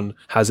each one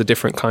has a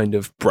different kind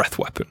of breath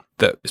weapon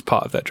that is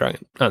part of their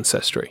dragon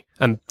ancestry,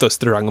 and thus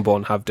the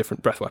Dragonborn have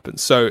different breath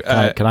weapons. So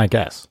Can I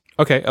guess?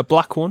 okay, a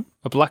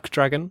black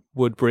dragon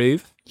would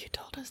breathe. You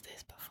told us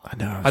this before. I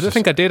know. I don't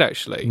think I did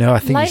actually. No, I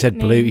think he said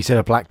blue. Lightning. He said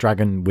a black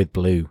dragon with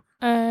blue.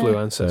 Blue So,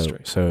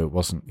 ancestry. so it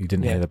wasn't. You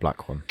didn't Yeah. hear the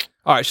black one.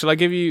 All right, shall I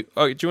give you?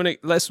 Oh, do you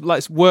want to?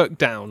 Let's work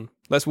down.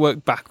 Let's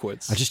work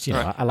backwards. I just,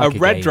 Right. I like a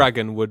red game.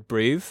 dragon would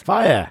breathe.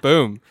 Fire.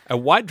 Boom. A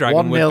white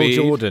dragon 1-0 would be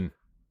Jordan.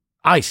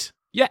 Ice.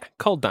 yeah,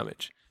 cold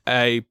damage.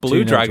 A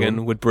blue 2-0 dragon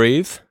Jordan. would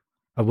breathe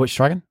A which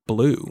dragon?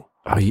 blue.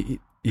 Oh,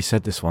 you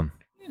said this one.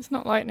 It's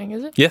not lightning,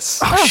 is it? Yes.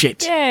 Oh,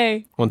 shit.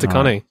 Yay. One to All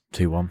Connie.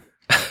 2-1.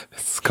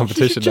 It's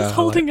competition You're just now.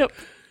 holding up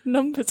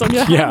numbers on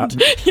your Yeah.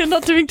 hand. You're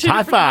not doing two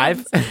High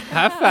different five. hands.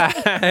 High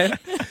five.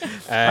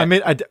 I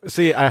mean,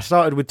 I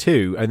started with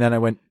 2, and then I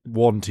went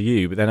 1 to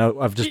you, but then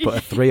I've just put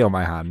a 3 on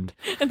my hand.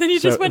 And then you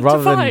So just went to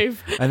rather than-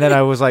 5. And then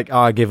I was like, oh,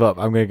 I give up.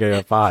 I'm going to go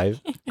at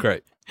 5.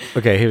 Great.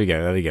 Okay, here we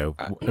go. There we go.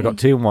 I got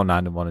 2 in one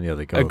hand and 1 in the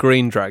other. Go. A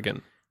green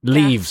dragon.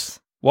 Leaves.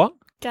 What?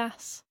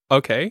 Gas.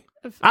 Okay.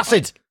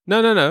 Acid.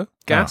 No.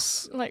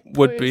 Gas Like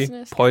would be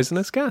poisonous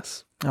poisonous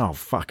gas. Oh,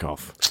 fuck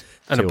off.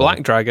 And a 2-1.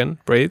 black dragon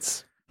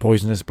breathes.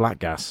 Poisonous black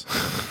gas.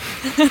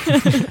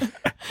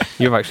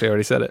 You've actually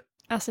already said it.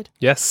 acid.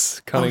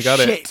 Yes, Connie Oh, got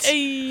it. shit.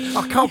 Hey.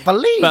 I can't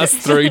believe That's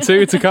it.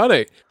 3-2 to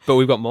Connie. But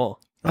we've got more.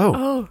 Oh,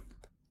 Oh.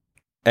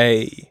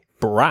 A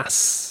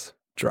brass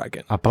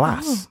dragon. a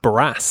brass.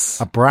 Brass.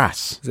 A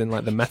brass. As in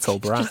like the metal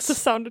Just the brass.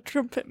 sound a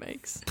trumpet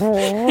makes.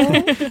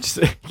 Just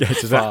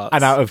Farts.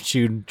 an out of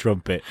tune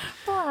trumpet.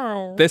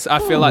 I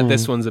feel like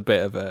this one's a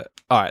bit of a...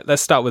 All right,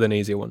 let's start with an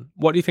easier one.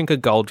 What do you think a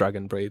gold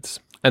dragon breathes?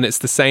 And it's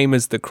the same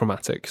as the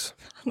chromatics.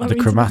 That The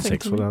means nothing chromatics.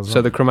 to What me. else?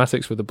 So the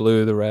chromatics were the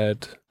blue, the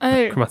red,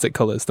 Oh. chromatic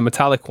colours. The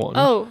metallic one.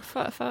 Oh,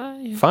 fire.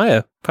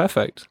 Fire.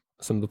 Perfect.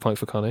 That's another point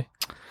for Connie.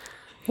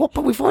 What?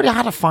 But we've already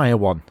had a fire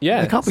one.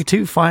 Yeah. There can't be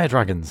 2 fire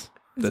dragons.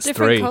 There's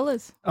different 3.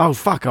 colours. Oh,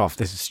 fuck off.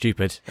 This is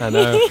stupid. I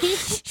know.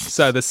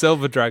 So the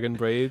silver dragon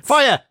breathes...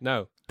 Fire!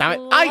 No. Damn it.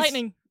 Ice!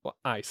 Lightning. What?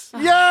 Ice.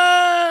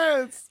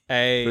 Yes!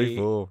 A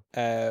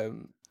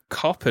 3-4.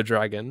 copper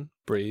dragon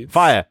breathes...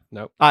 Fire.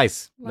 No.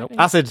 Ice. Lightning.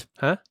 Acid.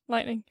 Huh?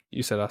 Lightning.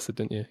 You said acid,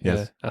 didn't you?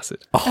 Yes. Yeah,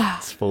 acid. Oh,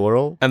 it's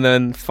 4-all. And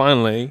then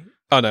finally...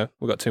 Oh, no.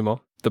 We've got 2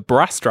 more. The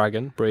brass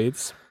dragon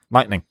breathes...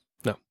 Lightning.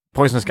 No.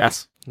 Poisonous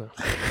gas. No.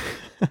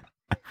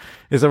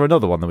 Is there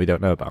another one that we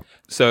don't know about?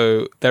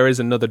 So there is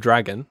another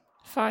dragon.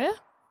 Fire?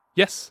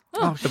 Yes.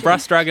 Oh, The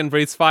brass dragon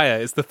breathes fire.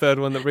 It's the third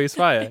one that breathes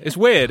fire. It's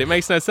weird. It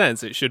makes no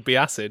sense. It should be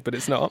acid, but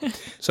it's not.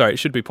 Sorry, it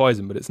should be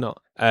poison, but it's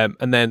not.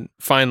 And then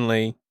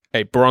finally,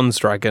 A bronze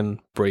dragon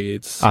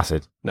breathes...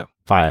 Acid. No.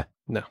 Fire.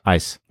 No.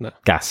 Ice. No.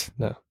 Gas.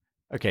 No.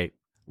 Okay.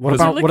 What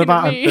Was he about looking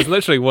at me? There's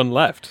literally one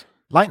left.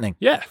 lightning?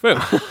 Yeah,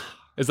 boom.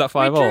 Is that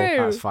 5 all? drew.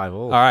 That's 5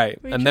 all. All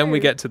right. We And then we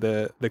drew. get to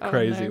the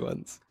crazy no.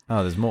 ones.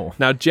 Oh, there's more.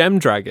 Now, gem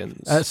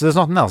dragons. So there's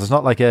nothing else. It's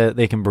not like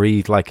they can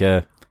breathe like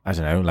a, I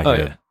don't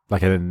know,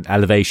 like an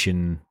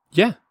elevation.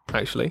 Yeah,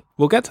 actually.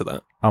 We'll get to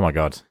that. Oh my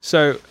god.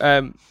 So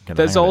Gonna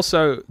there's hang it.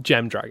 also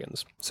gem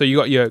dragons. So you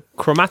got your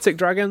chromatic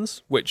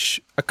dragons, which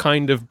are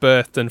kind of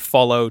birthed and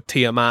follow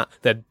Tiamat.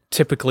 They're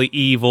typically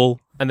evil.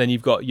 And then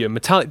you've got your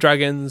metallic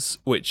dragons,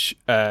 which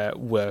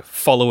were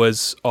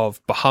followers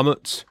of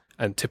Bahamut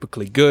and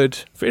typically good.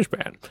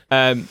 Fishman.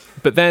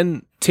 But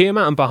then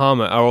Tiamat and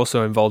Bahamut are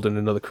also involved in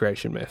another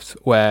creation myth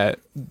where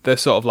they're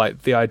sort of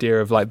like the idea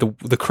of like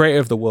the creator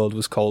of the world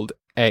was called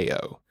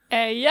Ao.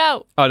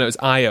 Ayo. Oh no, it's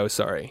Io,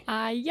 sorry.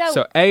 Ayo.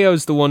 So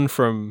Ao's the one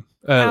from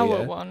earlier.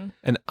 Our one.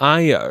 And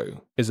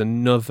Io is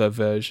another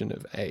version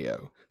of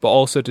Ao, but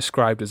also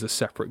described as a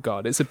separate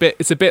god. It's a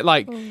bit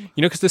like,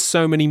 because there's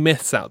so many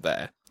myths out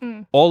there.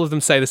 All of them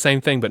say the same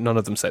thing, but none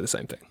of them say the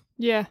same thing.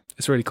 Yeah.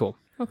 It's really cool.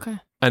 Okay.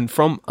 And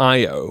from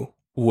Io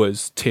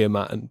was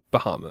Tiamat and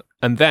Bahamut.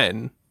 And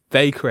then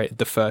they created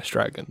the first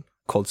dragon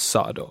called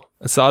Sardor.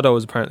 And Sardor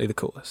was apparently the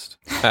coolest.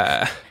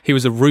 He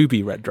was a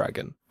ruby red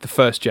dragon, the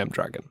first gem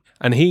dragon.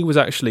 And he was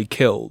actually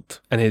killed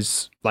and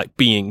his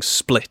being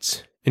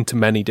split into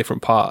many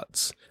different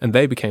parts. And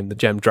they became the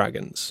gem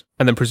dragons.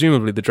 And then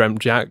presumably the gem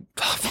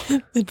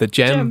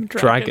Gem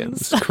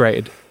dragons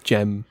created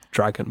gem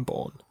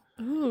Dragonborn.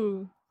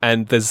 Ooh.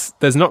 And there's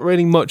not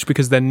really much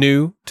because they're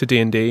new to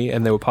D&D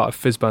and they were part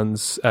of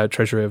Fizban's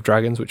Treasury of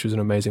Dragons, which was an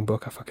amazing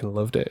book. I fucking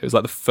loved it. It was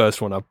like the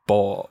first one I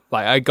bought.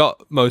 Like, I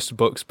got most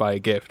books by a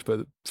gift,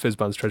 but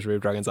Fizban's Treasury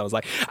of Dragons, I was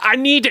like, I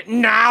need it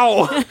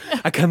now!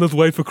 I cannot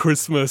wait for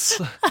Christmas.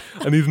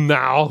 I need it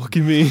now.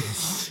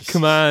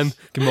 Come on.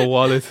 Give me my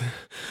wallet.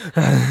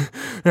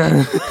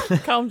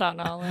 Calm down,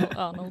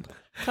 Arnold.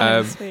 Can't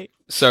even speak.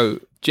 So,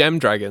 gem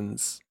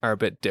dragons are a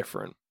bit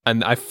different.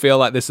 And I feel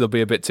like this will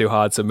be a bit too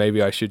hard, so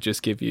maybe I should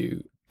just give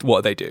you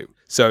what they do.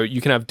 So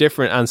you can have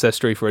different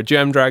ancestry for a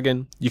gem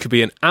dragon. You could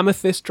be an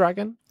amethyst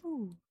dragon,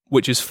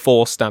 which is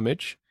force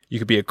damage. You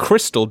could be a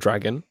crystal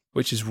dragon,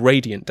 which is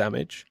radiant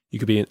damage. You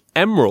could be an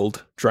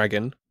emerald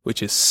dragon,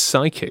 which is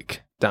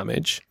psychic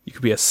damage. You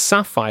could be a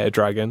sapphire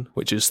dragon,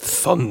 which is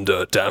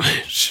thunder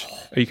damage.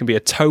 Or you can be a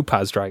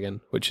topaz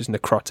dragon, which is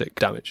necrotic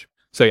damage.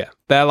 So yeah,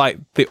 they're like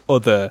the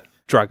other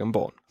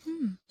Dragonborn.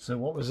 So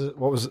what was it?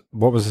 What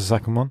was the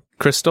second one?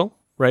 Crystal,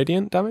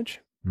 radiant damage.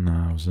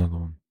 No, it was another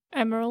one.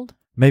 Emerald.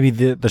 Maybe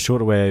the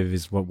shorter wave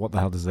is what the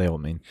hell does they all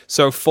mean?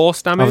 So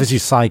force damage. Obviously,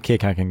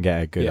 psychic. I can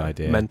get a good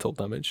idea. Mental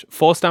damage.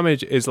 Force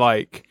damage is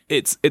like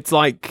it's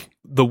like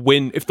the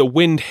wind. If the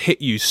wind hit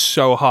you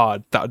so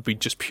hard, that would be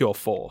just pure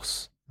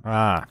force.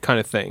 Kind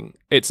of thing.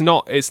 It's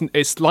not.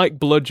 It's like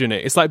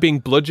bludgeoning. It's like being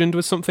bludgeoned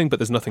with something, but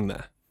there's nothing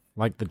there.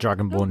 Like the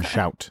Dragonborn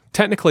shout.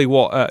 Technically,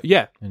 like the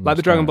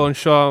Skyrim. Dragonborn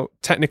shout.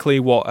 Technically,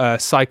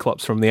 what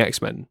Cyclops from the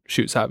X-Men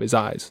shoots out of his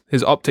eyes.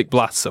 His optic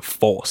blasts are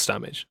force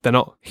damage. They're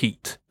not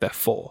heat. They're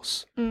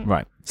force.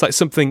 Right. It's like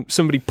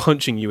somebody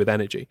punching you with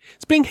energy.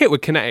 It's being hit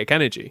with kinetic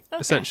energy,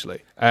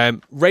 essentially.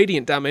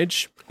 Radiant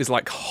damage is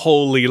like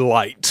holy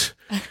light.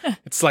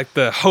 It's like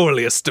the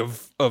holiest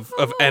of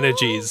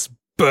energies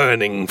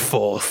burning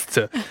forth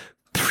to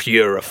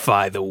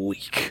purify the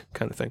weak,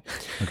 kind of thing.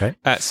 Okay.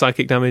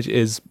 Psychic damage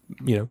is,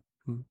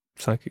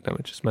 psychic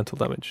damage is mental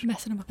damage.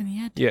 Messing him up in the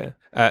head. Yeah.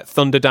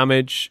 Thunder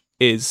damage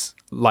is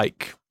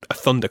like a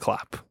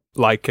thunderclap,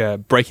 like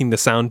breaking the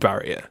sound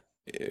barrier.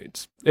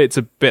 It's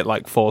a bit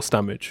like force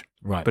damage,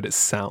 Right. but it's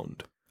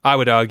sound. I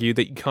would argue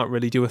that you can't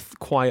really do a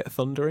quiet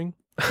thundering.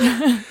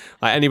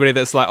 Like anybody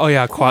that's like, oh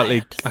yeah, I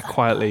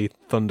quietly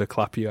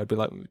thunderclap you. I'd be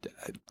like,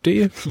 do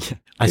you?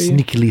 I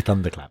sneakily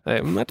thunderclap. I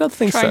don't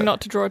think Trying so.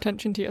 not to draw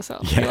attention to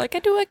yourself. Yeah. You're like, I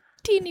do a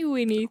teeny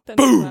weeny Boom!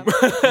 Oh,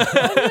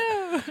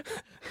 no.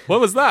 What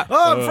was that?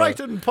 Oh, I'm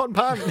frightened, pot and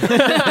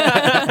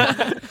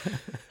pan.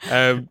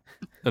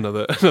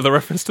 Another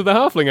reference to the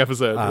Halfling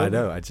episode. I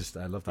know. I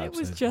love that. It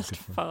was episode. just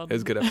It's good fun. It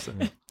was a good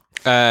episode.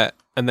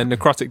 And then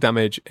necrotic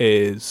damage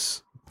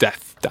is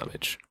death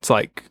damage. It's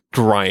like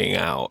drying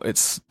out.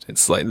 It's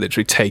like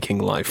literally taking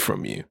life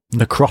from you.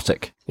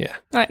 Necrotic. Yeah.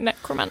 Like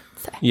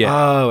necromancer. Yeah.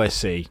 Oh, I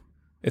see.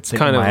 It's In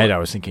kind my of head, I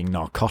was thinking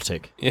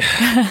narcotic.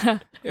 yeah.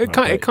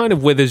 It kind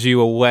of withers you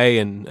away,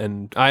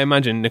 and I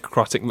imagine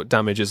necrotic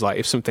damage is like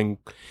if something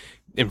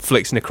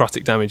inflicts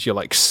necrotic damage, your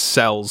like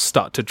cells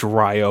start to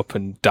dry up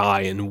and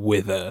die and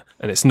wither,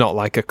 and it's not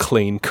like a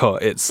clean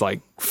cut. It's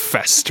like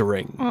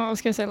festering. Oh, I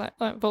was going to say like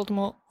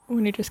Voldemort,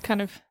 when he just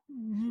kind of,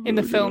 in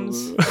the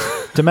films,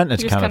 Demented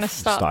he just kind of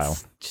starts style.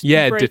 just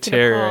Yeah, breaking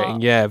deteriorating.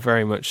 apart. Yeah,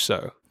 very much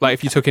so. Like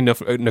if you took enough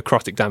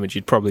necrotic damage,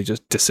 you'd probably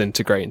just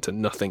disintegrate into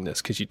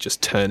nothingness because you'd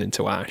just turn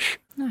into ash.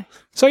 Nice.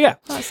 So yeah,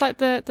 That's like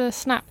the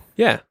snap.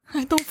 yeah.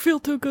 I don't feel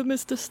too good,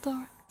 Mr.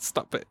 Star.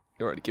 Stop it.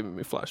 You're already giving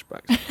me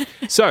flashbacks.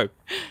 So,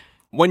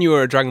 when you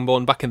were a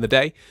Dragonborn back in the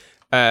day,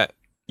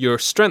 your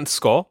strength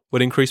score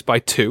would increase by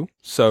 2.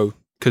 So,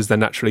 because they're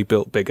naturally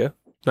built bigger.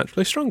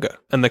 naturally stronger.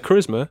 And their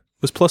charisma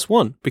was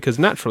 +1 because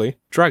naturally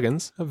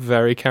dragons are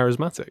very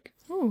charismatic.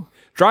 Ooh.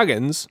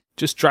 Dragons,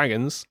 just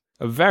dragons,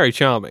 are very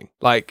charming.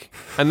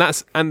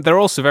 And they're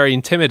also very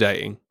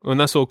intimidating. And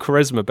that's all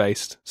charisma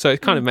based. So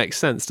it kind of makes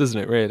sense, doesn't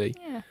it, really?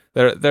 Yeah.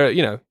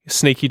 They're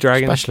sneaky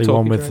dragons. Especially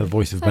one with the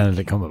voice of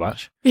Benedict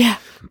Cumberbatch. Yeah.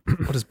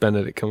 What does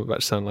Benedict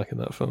Cumberbatch sound like in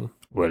that film?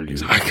 Well,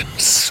 I can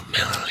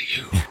smell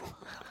you.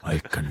 I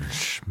can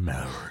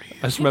smell you.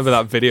 I just remember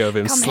that video of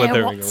him Come here,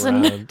 slithering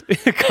Watson. around.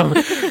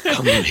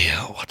 come here,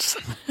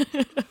 Watson.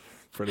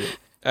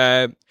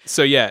 Brilliant.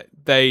 So yeah,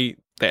 they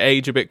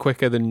age a bit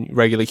quicker than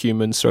regular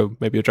humans, so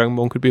maybe a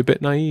Dragonborn could be a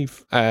bit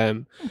naive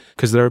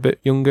because they're a bit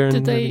younger.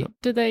 And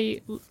Do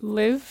they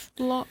live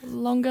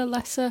longer,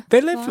 lesser?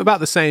 They live lives? about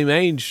the same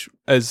age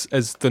as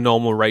the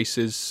normal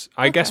races,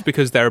 I guess,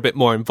 because they're a bit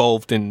more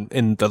involved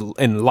in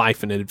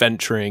life and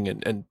adventuring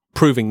and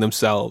proving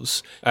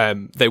themselves.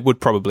 They would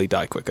probably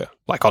die quicker,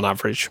 like on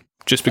average,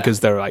 just because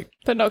they're like.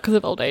 But not because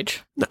of old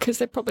age, because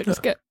they probably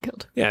just get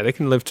killed. Yeah, they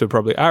can live to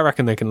probably. I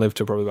reckon they can live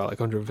to probably about like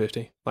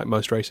 150, like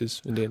most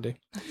races in D&D.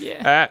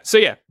 Yeah. So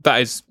yeah,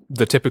 that is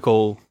the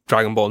typical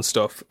Dragonborn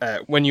stuff.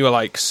 When you are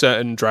like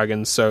certain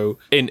dragons, so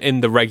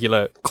in the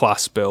regular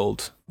class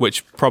build,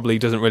 which probably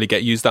doesn't really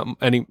get used that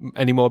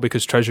anymore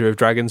because Treasury of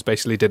Dragons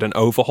basically did an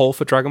overhaul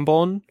for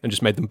Dragonborn and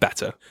just made them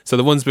better. So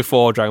the ones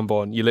before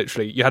Dragonborn,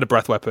 you had a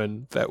breath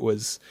weapon that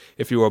was,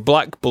 if you were a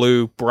black,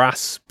 blue,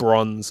 brass,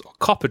 bronze, or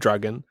copper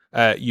dragon,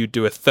 you'd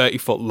do a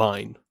 30-foot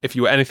line. If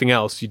you were anything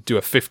else, you'd do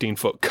a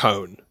 15-foot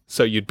cone.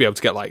 So you'd be able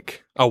to get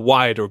like a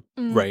wider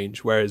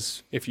range,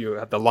 whereas if you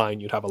had the line,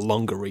 you'd have a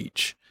longer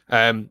reach.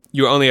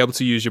 You were only able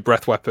to use your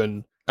breath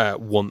weapon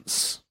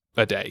once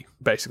a day,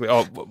 basically.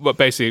 But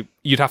basically,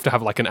 you'd have to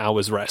have like an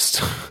hour's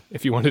rest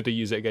if you wanted to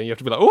use it again. You have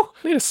to be like, oh,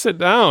 I need to sit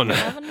down.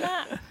 Have a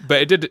nap.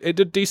 But it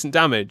did decent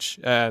damage.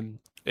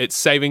 Its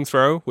saving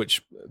throw,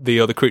 which the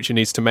other creature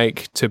needs to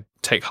make to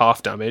take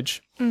half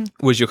damage,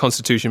 was your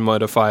Constitution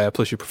modifier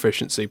plus your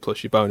proficiency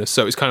plus your bonus.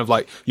 So it's kind of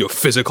like your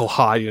physical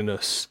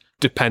hardiness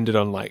depended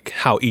on like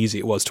how easy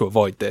it was to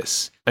avoid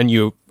this, and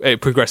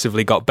it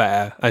progressively got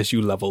better as you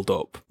leveled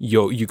up.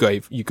 You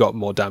got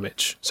more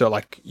damage. So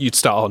like you'd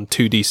start on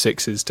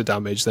 2d6s to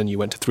damage, then you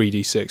went to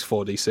 3d6,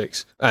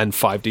 4d6, and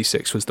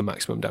 5d6 was the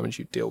maximum damage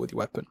you'd deal with your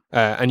weapon.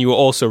 And you were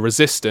also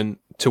resistant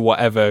to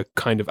whatever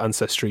kind of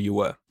ancestry you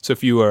were. So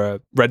if you were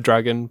a red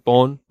dragon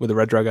born with a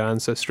red dragon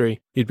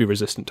ancestry, you'd be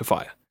resistant to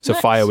fire. So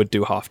Nice. fire would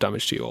do half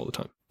damage to you all the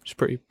time, which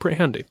is pretty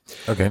handy.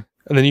 Okay.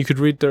 And then you could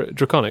read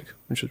Draconic,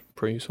 which was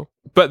pretty useful.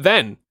 But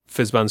then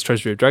Fizban's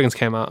Treasury of Dragons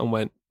came out and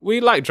went,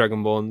 we like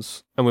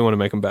Dragonborns and we want to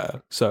make them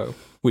better, so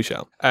we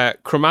shall.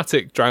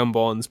 Chromatic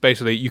Dragonborns,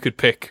 basically you could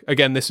pick,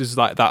 again, this is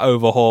like that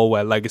overhaul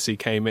where Legacy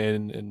came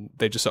in and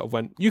they just sort of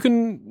went, you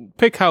can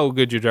pick how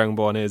good your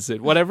Dragonborn is,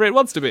 whatever it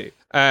wants to be,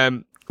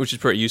 which is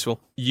pretty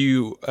useful.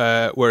 You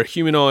were a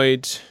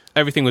humanoid,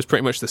 everything was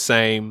pretty much the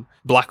same,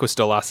 black was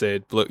still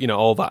acid, blue,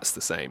 all that's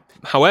the same.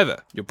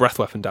 However, your breath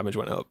weapon damage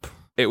went up.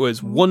 It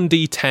was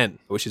 1d10,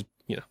 which is,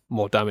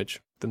 more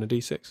damage than a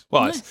d6.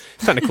 Well, Nice.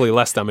 it's technically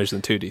less damage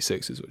than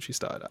 2d6 is what she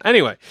started at.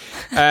 Anyway,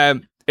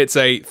 it's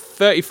a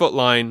 30-foot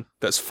line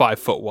that's 5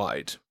 foot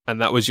wide, and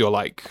that was your,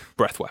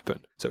 breath weapon.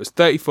 So it was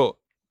 30 foot,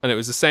 and it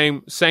was the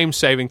same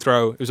saving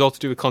throw. It was all to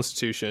do with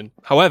Constitution.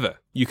 However,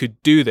 you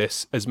could do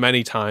this as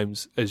many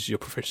times as your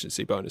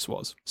proficiency bonus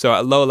was. So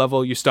at a lower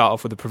level, you start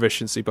off with the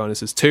proficiency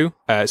bonus as 2,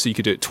 so you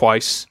could do it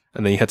twice,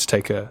 and then you had to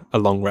take a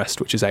long rest,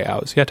 which is 8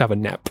 hours. You had to have a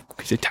nap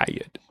because you're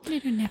tired.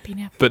 Little nappy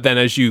nap. But then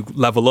as you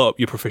level up,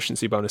 your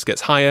proficiency bonus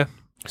gets higher.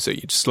 So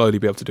you'd slowly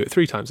be able to do it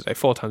 3 times a day,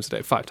 4 times a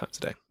day, 5 times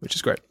a day, which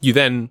is great. You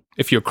then,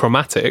 if you're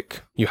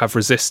chromatic, you have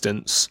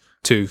resistance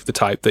to the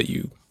type that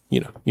you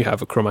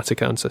have a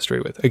chromatic ancestry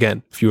with.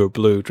 Again, if you were a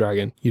blue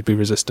dragon, you'd be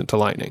resistant to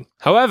lightning.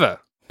 However,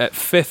 at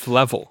 5th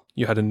level,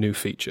 you had a new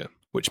feature,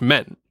 which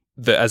meant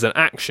that as an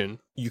action,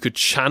 you could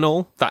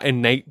channel that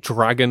innate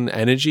dragon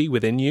energy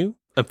within you,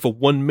 and for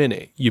 1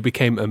 minute, you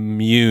became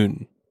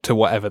immune to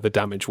whatever the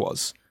damage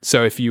was.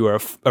 So if you were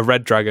a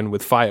red dragon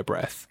with fire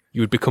breath,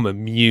 you would become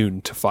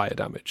immune to fire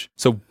damage.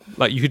 So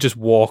you could just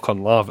walk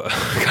on lava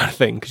kind of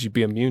thing, because you'd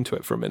be immune to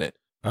it for a minute.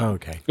 Oh,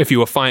 okay. If you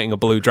were fighting a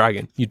blue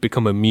dragon, you'd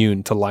become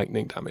immune to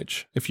lightning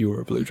damage if you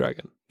were a blue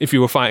dragon. If you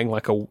were fighting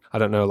Could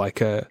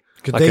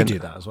they do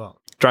that as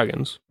well?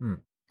 Dragons. Hmm.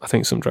 I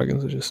think some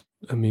dragons are just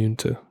immune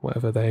to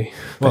whatever they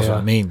Well, that's are.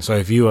 what I mean. So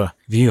if you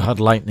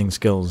had lightning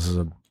skills as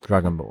a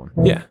Dragonborn,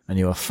 Yeah. and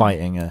you were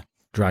fighting a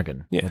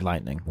dragon Yeah. with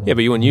lightning, Yeah,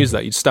 but you wouldn't use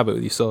that. You'd stab it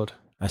with your sword.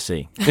 I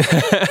see.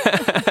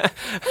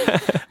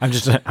 I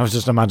was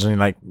just imagining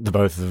the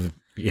both of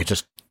you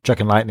just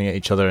chucking lightning at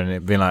each other, and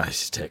it being like,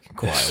 this is taking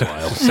quite a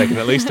while. It's taking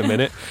at least a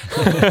minute.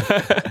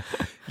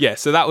 Yeah,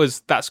 so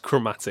that's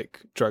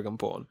chromatic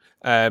Dragonborn.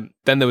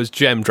 Then there was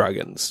gem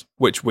dragons,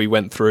 which we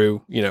went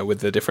through, with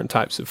the different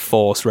types of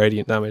force,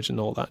 radiant damage, and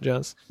all that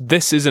jazz.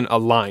 This isn't a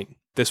line.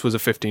 This was a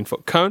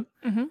 15-foot cone.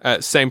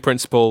 Same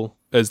principle.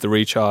 as the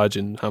recharge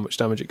and how much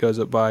damage it goes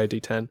up by,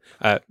 d10.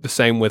 The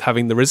same with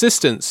having the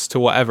resistance to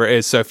whatever it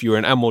is. So if you were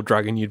an Emerald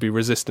Dragon, you'd be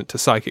resistant to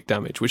psychic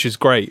damage, which is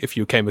great if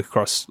you came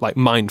across like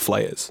mind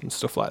flayers and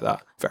stuff like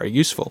that. Very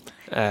useful.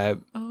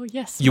 Oh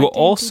yes, you my were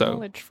also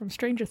knowledge from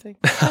Stranger Things.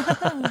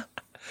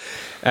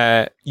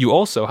 You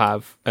also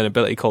have an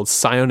ability called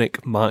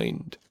Psionic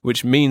Mind,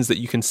 which means that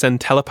you can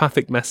send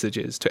telepathic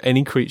messages to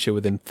any creature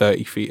within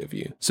 30 feet of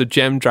you. So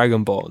gem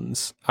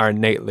Dragonborns are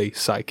innately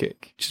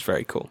psychic, which is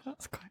very cool.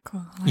 That's quite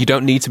cool. You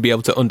don't need to be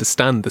able to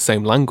understand the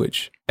same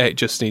language. It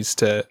just needs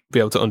to be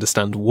able to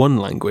understand one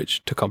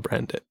language to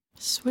comprehend it.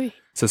 Sweet.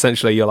 So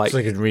essentially you're like... So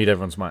you can read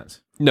everyone's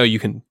minds? No, you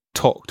can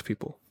talk to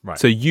people. Right.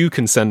 So you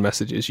can send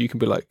messages. You can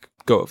be like,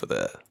 go over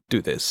there,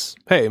 do this.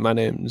 Hey, my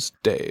name's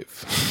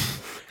Dave.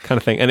 Kind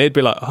of thing. And it'd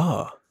be like,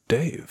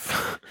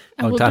 Dave.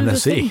 Long time no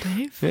see.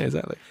 Dave. Yeah,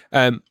 exactly.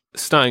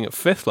 Starting at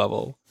 5th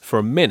level, for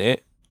a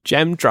minute,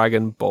 Gem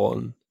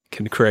Dragonborn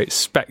can create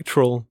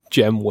spectral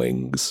gem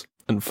wings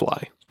and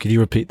fly. Could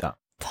you repeat that?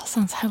 That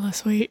sounds hella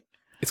sweet.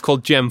 It's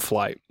called Gem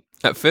Flight.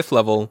 At 5th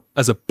level,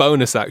 as a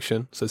bonus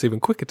action, so it's even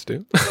quicker to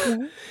do,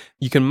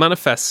 you can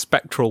manifest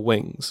spectral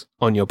wings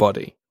on your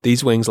body.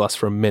 These wings last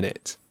for a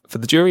minute. For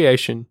the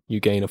duration, you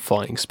gain a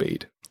flying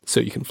speed, so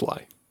you can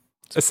fly.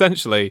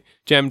 Essentially,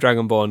 Gem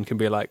Dragonborn can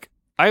be like,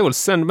 I will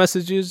send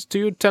messages to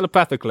you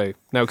telepathically.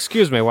 Now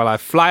excuse me while I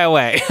fly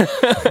away.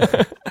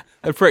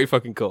 They're pretty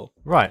fucking cool.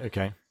 Right,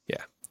 okay.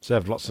 Yeah. So they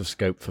have lots of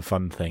scope for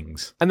fun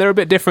things. And they're a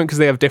bit different because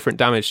they have different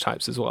damage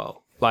types as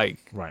well.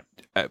 Like, Right.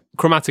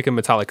 Chromatic and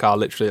Metallic are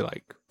literally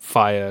like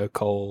fire,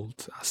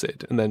 cold,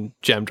 acid. And then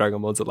Gem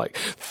Dragonborns are like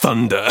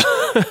thunder,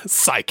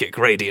 psychic,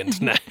 radiant,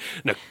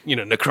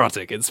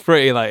 necrotic. It's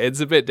pretty like, it's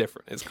a bit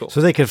different. It's cool.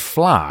 So they could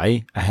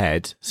fly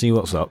ahead, see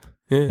what's up,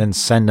 then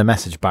send a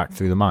message back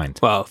through the mind.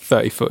 Well,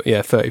 30 foot.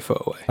 Yeah, 30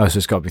 foot away. Oh, so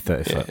it's got to be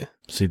 30 foot. Yeah.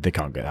 See, they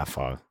can't get that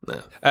far.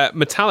 No.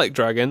 Metallic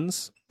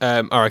dragons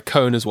are a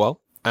cone as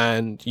well.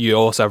 And you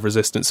also have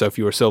resistance. So if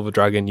you were a silver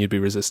dragon, you'd be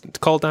resistant to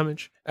cold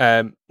damage.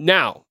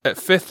 Now, at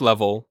 5th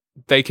level,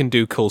 they can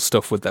do cool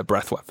stuff with their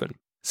breath weapon.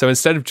 So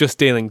instead of just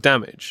dealing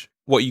damage,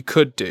 what you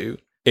could do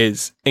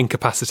is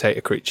incapacitate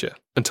a creature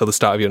until the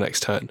start of your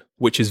next turn,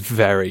 which is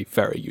very,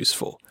 very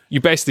useful. You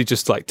basically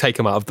just like take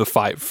them out of the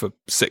fight for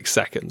 6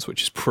 seconds,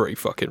 which is pretty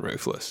fucking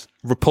ruthless.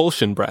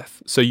 Repulsion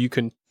breath. So you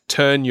can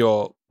turn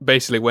your,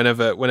 basically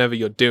whenever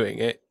you're doing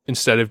it,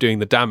 instead of doing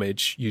the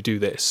damage, you do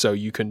this. So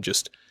you can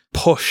just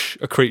push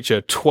a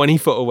creature 20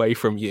 foot away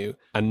from you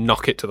and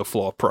knock it to the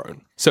floor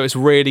prone. So it's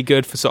really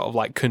good for sort of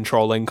like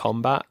controlling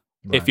combat.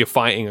 Right. If you're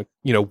fighting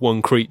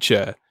one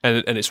creature and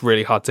it's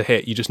really hard to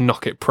hit, you just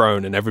knock it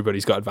prone and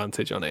everybody's got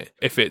advantage on it.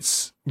 If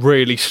it's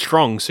really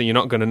strong, so you're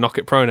not going to knock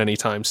it prone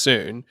anytime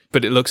soon,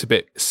 but it looks a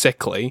bit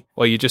sickly,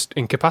 well, you just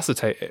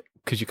incapacitate it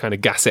because you kind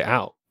of gas it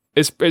out.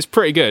 It's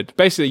pretty good.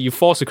 Basically, you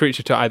force a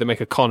creature to either make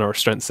a con or a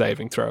strength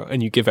saving throw,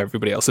 and you give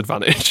everybody else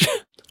advantage.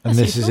 And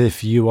this is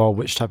if you are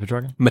which type of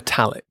dragon?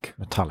 Metallic.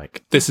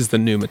 Metallic. This is the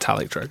new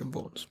Metallic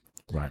Dragonborns.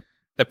 Right.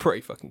 They're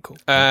pretty fucking cool.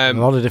 A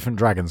lot of different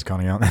dragons,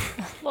 Connie, aren't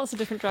there? Lots of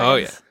different dragons. Oh,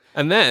 yeah.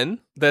 And then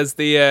there's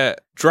the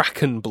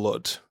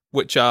Drakenblood,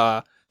 which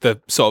are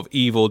the sort of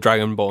evil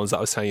Dragonborns that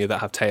I was telling you that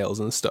have tails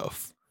and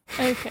stuff.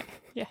 Okay,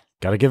 yeah.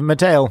 Gotta give them a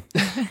tail.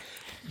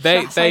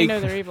 That's how you know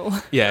they're evil.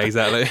 Yeah,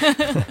 exactly.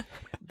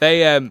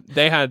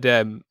 They had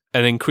an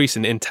increase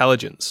in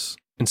intelligence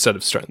instead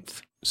of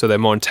strength. So they're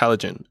more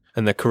intelligent.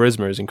 And their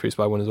charisma is increased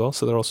by 1 as well,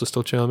 so they're also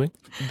still charming.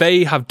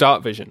 They have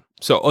dark vision.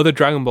 So other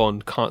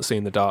Dragonborn can't see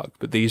in the dark,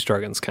 but these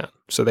dragons can.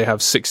 So they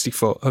have 60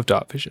 foot of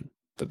dark vision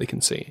that they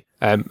can see.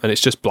 And it's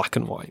just black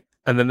and white.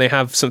 And then they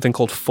have something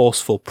called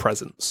Forceful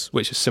Presence,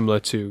 which is similar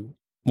to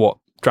what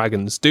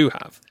dragons do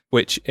have,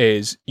 which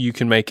is you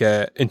can make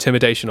a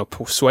intimidation or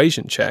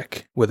persuasion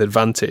check with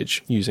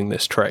advantage using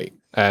this trait.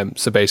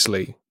 So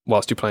basically,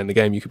 whilst you're playing the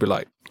game, you could be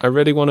like, I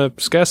really want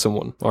to scare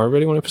someone, or I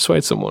really want to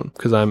persuade someone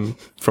because I'm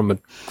from a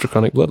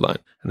draconic bloodline.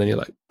 And then you're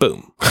like,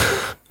 boom,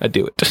 I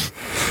do it.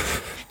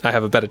 I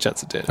have a better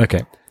chance of doing it.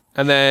 Okay.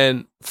 And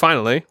then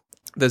finally,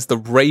 there's the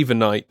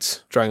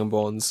Ravenite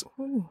Dragonborns.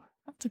 Ooh,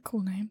 that's a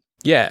cool name.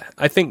 Yeah,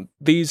 I think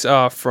these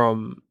are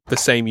from the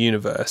same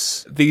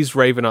universe. These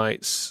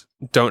Ravenites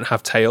don't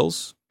have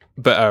tails,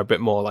 but are a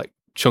bit more like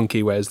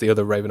chunky, whereas the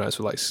other Ravenites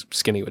were like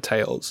skinny with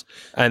tails.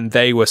 And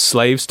they were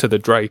slaves to the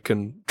Drake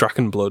and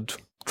Drakenblood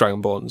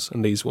Dragonborns,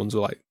 and these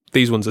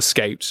ones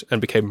escaped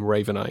and became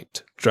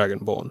Ravenite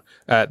Dragonborn.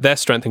 Their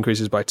strength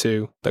increases by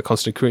 2, their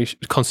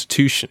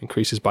constitution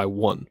increases by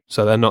 1,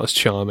 so they're not as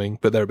charming,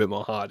 but they're a bit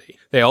more hardy.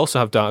 They also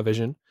have dark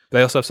vision.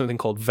 They also have something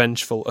called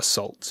Vengeful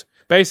Assault.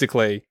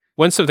 Basically,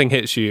 when something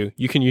hits you,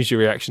 you can use your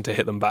reaction to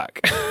hit them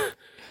back.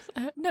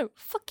 No,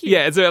 fuck you.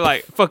 Yeah, it's a bit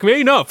like, fuck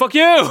me, no, fuck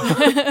you!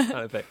 kind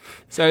of thing.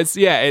 So it's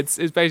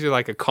basically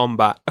like a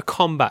combat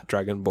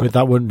Dragonborn. But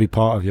that wouldn't be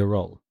part of your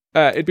role.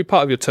 It'd be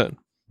part of your turn.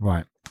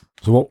 Right.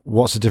 So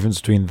what's the difference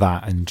between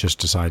that and just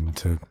deciding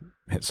to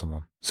hit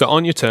someone? So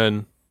on your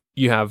turn,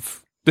 you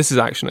have... This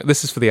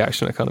is for the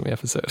action economy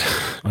episode.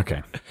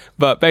 Okay.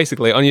 But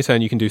basically, on your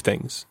turn, you can do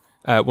things.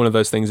 One of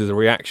those things is a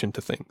reaction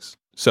to things.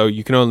 So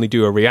you can only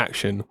do a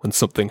reaction when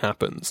something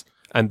happens.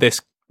 And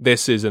this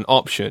is an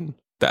option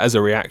that, as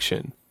a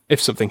reaction, if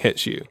something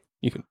hits you,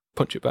 you can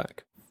punch it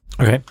back.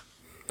 Okay.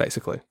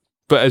 Basically.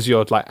 But as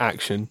your like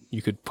action,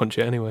 you could punch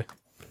it anyway.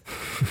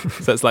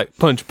 So it's like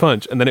punch,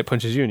 and then it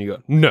punches you, and you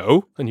go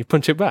no, and you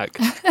punch it back.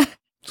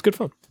 It's good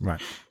fun.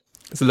 Right.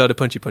 It's a load of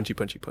punchy, punch.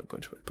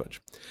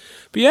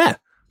 But yeah,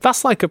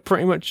 that's like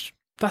pretty much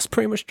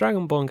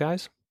Dragonborn,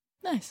 guys.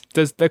 Nice.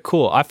 They're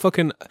cool.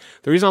 The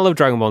reason I love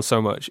Dragonborn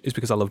so much is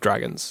because I love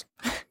dragons,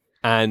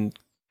 and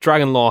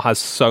Dragon lore has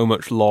so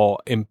much lore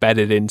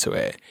embedded into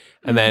it,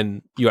 and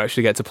then you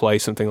actually get to play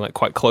something like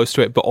quite close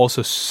to it, but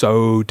also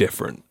so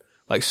different,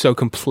 like so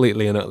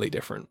completely and utterly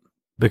different.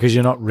 Because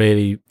you're not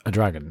really a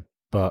dragon,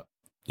 but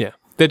yeah,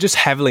 they're just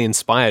heavily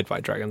inspired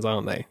by dragons,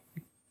 aren't they?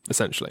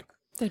 Essentially,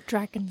 they're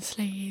dragon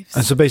slaves.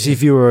 and so basically,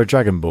 if you were a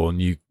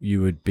Dragonborn,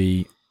 you would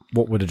be.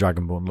 What would a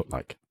Dragonborn look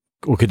like?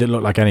 Or could it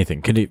look like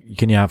anything? Can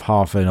you have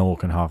half an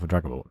orc and half a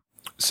Dragonborn?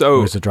 So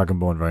or is a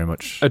Dragonborn very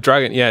much a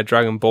dragon? Yeah,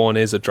 Dragonborn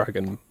is a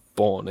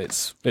Dragonborn.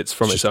 It's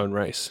from its own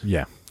race.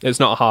 Yeah, it's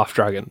not a half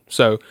dragon.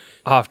 So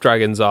half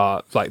dragons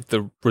are like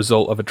the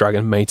result of a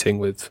dragon mating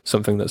with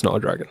something that's not a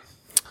dragon.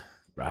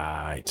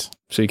 right.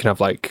 So you can have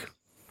like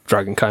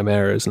dragon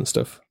chimeras and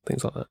stuff,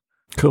 things like that.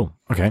 Cool.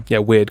 Okay. Yeah,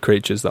 weird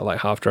creatures that are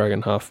like half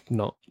dragon, half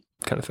not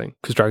kind of thing.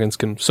 Because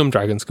some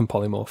dragons can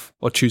polymorph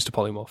or choose to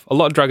polymorph. A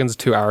lot of dragons are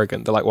too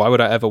arrogant. They're like, why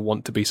would I ever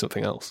want to be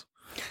something else?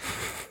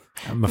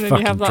 I'm a and then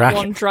fucking you have that dragon.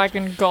 one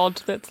dragon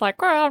god that's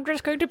like, well, I'm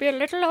just going to be a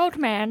little old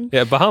man.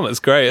 Yeah, Bahamut's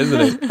great,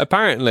 isn't he?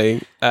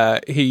 Apparently,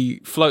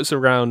 he floats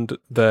around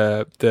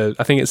I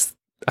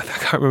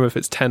can't remember if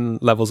it's 10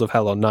 levels of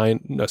hell or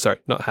 9. No, sorry,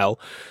 not hell.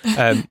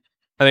 I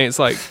think it's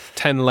like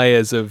 10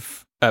 layers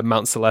of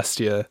Mount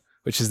Celestia,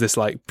 which is this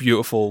like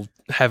beautiful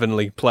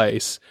heavenly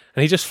place,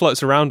 and he just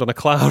floats around on a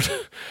cloud.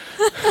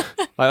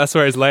 Like that's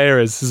where his lair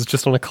is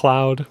just on a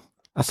cloud.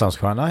 That sounds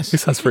quite nice.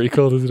 That's pretty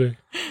cool, doesn't it?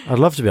 I'd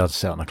love to be able to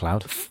sit on a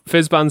cloud.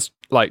 Fizzban's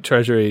like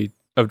treasury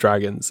of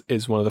dragons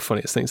is one of the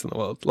funniest things in the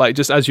world. Like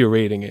just as you're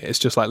reading it, it's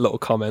just like little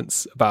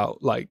comments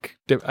about like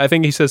I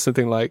think he says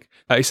something like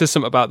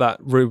about that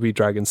ruby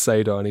dragon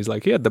Sador, and he's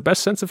like, he had the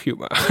best sense of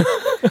humor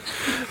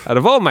out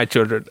of all my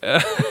children.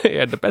 He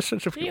had the best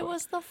sense of humor. He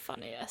was the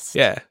funniest.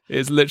 Yeah,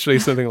 it's literally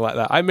something like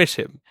that. I miss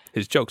him.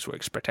 His jokes were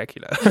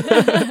spectacular.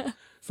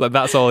 It's like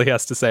that's all he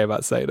has to say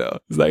about Sador.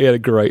 It's like he had a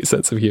great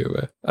sense of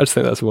humor. I just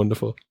think that's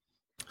wonderful.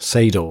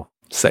 Sador.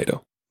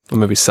 Or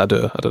maybe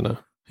Sadur, I don't know.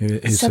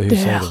 Who's Sador.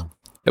 Sador?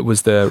 It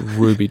was the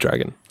ruby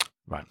dragon.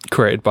 Right.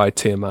 Created by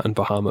Tiamat and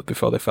Bahamut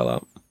before they fell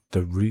out.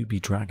 The ruby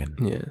dragon.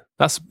 Yeah.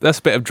 That's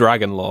a bit of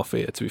dragon lore for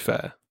you, to be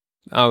fair.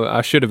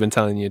 I should have been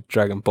telling you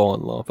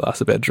Dragonborn lore, but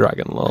that's a bit of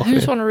dragon lore. I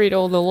just want to read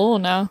all the lore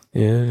now.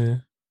 Yeah.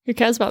 Who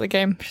cares about the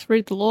game? Just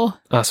read the lore.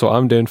 That's what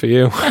I'm doing for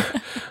you.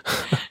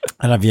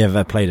 And have you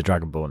ever played a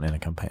Dragonborn in a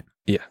campaign?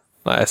 Yeah.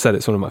 Like I said,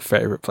 it's one of my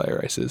favourite player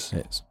races.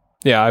 It's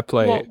Yeah, I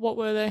played What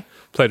were they?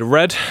 a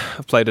red.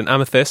 I played an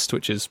amethyst,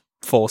 which is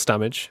force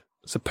damage.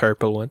 It's a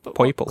purple one. But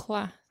Purple. what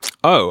class?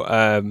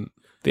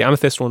 The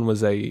amethyst one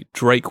was a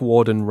Drake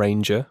Warden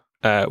Ranger,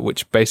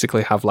 which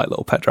basically have like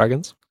little pet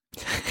dragons.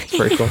 It's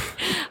very cool.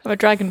 I'm a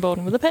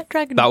Dragonborn with a pet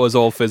dragon. That was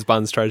all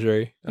Fizzban's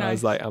treasury. I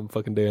was Nice. like, I'm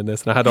fucking doing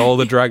this. And I had all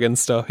the dragon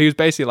stuff. He was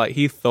basically like,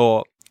 he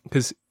thought,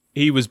 because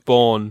he was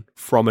born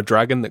from a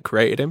dragon that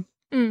created him.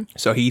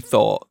 So he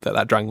thought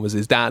that dragon was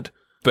his dad,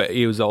 but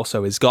he was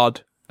also his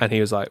god. And he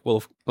was like,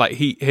 well, like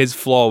his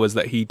flaw was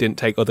that he didn't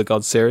take other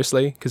gods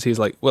seriously, because he's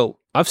like, well,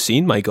 I've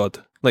seen my god.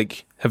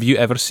 Like, have you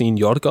ever seen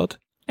your god?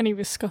 And he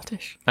was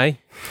Scottish. Aye.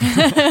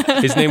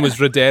 His name was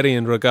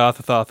Roderian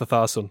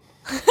Rogarthathathathason.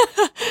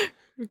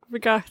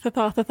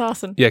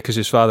 Regarthathathathason. Yeah, because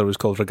his father was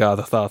called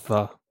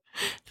Rogarthathatha.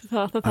 I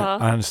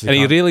honestly And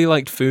he can't- really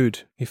liked food.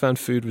 He found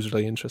food was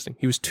really interesting.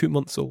 He was 2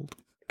 months old.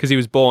 Because he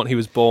was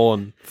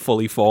born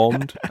fully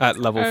formed at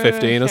level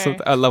 15 or Okay.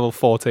 something, at level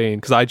 14,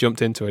 because I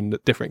jumped into a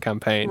different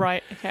campaign.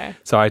 Right, okay.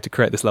 So I had to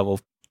create this level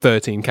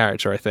 13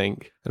 character, I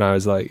think. And I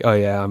was like, oh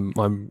yeah, I'm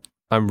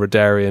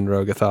Roderian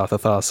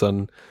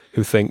Rogathathathason,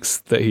 who thinks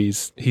that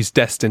he's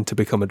destined to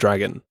become a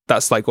dragon.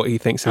 That's like what he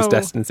thinks his Oh.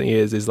 destiny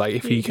is like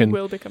if he can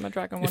will become a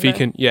dragon one if he day.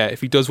 can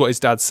if he does what his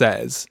dad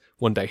says,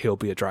 one day he'll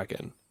be a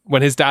dragon.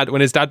 When his dad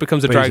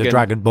becomes a But dragon. he's a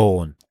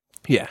Dragonborn.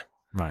 Yeah.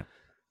 Right.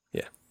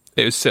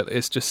 It was silly.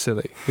 It's just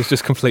silly. It's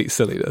just complete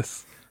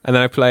silliness. And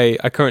then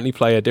I currently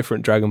play a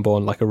different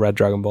Dragonborn, like a red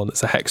Dragonborn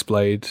that's a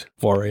Hexblade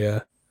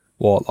warrior,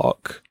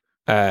 warlock,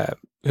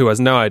 who has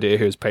no idea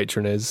who his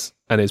patron is,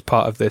 and is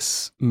part of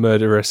this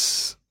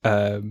murderous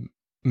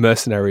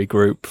mercenary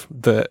group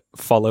that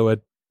follow a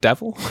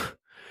devil.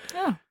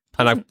 Oh.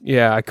 And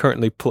I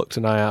currently plucked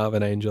an eye out of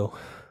an angel.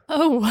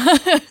 Oh.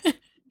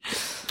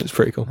 It's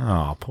pretty cool.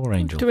 Oh, poor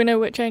angel. Do we know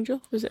which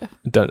angel? Was it?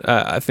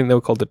 I think they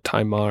were called the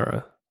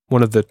Timara.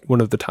 One of the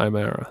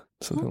Timara,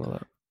 something like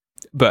that.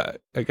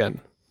 But again,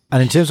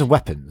 And in terms of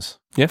weapons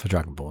Yeah. for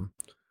Dragonborn,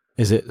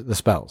 is it the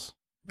spells?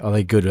 Are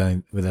they good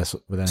with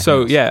their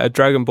so yeah, a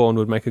Dragonborn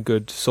would make a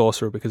good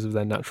sorcerer because of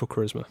their natural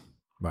charisma.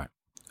 Right.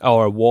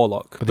 Or a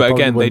warlock. But probably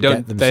again, they wouldn't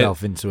don't get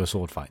themselves into a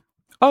sword fight.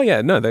 Oh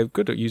yeah, no, they're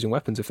good at using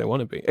weapons if they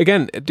want to be.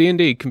 Again,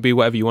 D&D can be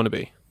whatever you want to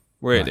be.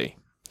 Really.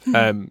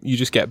 You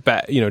just get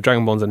better.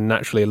 Dragonborns are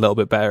naturally a little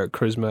bit better at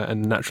charisma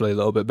and naturally a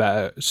little bit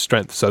better at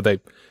strength. So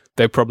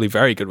they're probably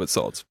very good with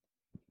swords,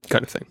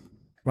 kind of thing.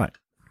 Right.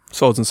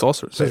 Swords and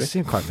sorcerers. So Really. they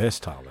seem quite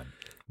versatile then.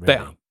 They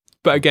Really. are.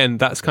 But again,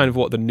 that's kind of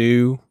what the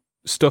new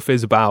stuff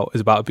is about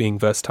being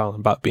versatile and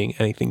about being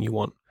anything you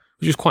want,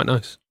 which is quite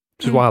nice.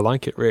 Which is why I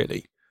like it,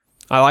 really.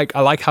 I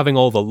like having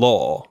all the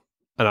lore,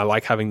 and I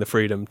like having the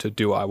freedom to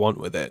do what I want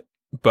with it.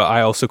 But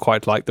I also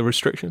quite like the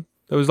restriction.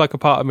 There was like a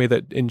part of me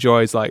that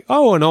enjoys like,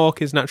 oh, an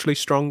orc is naturally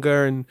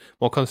stronger and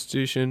more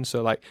constitution.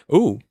 So like,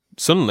 ooh,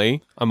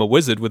 suddenly I'm a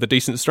wizard with a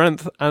decent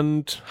strength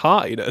and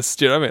heartiness.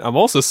 Do you know what I mean? I'm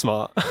also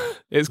smart.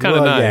 It's kind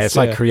of nice. Yeah, it's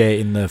like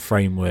creating the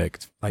framework,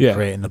 like Yeah.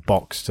 creating the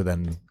box to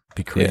then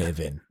be creative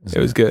in. It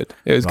was good.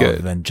 It was Rather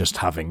good. than just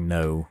having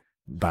no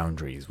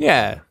boundaries.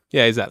 Yeah,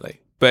 exactly.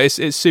 But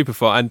it's super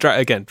fun. And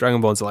again,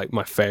 Dragonborns are like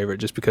my favorite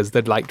just because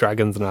they like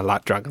dragons and I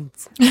like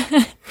dragons.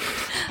 I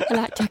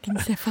like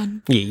dragons, they're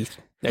fun. Yeah.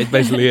 It's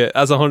basically it.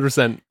 That's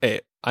 100%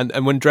 it.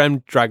 And when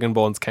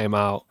Dragonborns came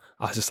out,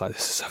 I was just like,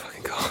 this is so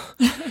fucking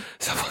cool.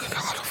 So fucking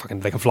cool.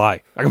 They can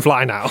fly. I can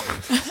fly now.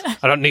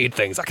 I don't need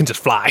things. I can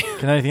just fly.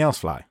 Can anything else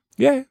fly?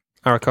 Yeah.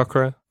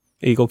 Arakocra,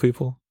 eagle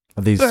people.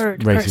 Are these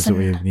Bird races that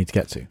we person. need to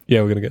get to?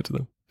 Yeah, we're going to get to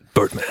them.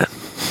 Birdman.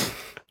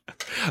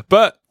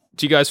 But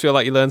do you guys feel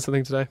like you learned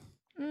something today?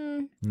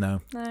 No.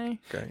 No.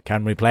 Great.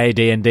 Can we play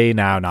D&D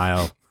now,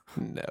 Niall?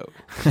 No.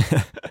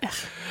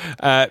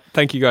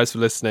 Thank you guys for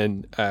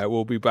listening.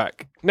 We'll be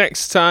back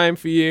next time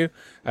for you,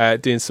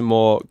 doing some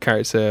more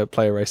character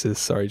player races.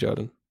 Sorry,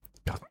 Jordan.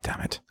 God damn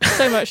it.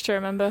 So much to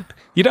remember.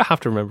 You don't have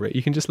to remember it.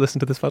 You can just listen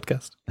to this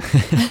podcast.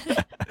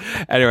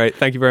 Anyway,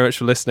 thank you very much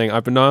for listening.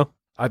 I've been Niall.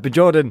 I've been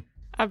Jordan.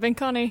 I've been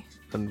Connie.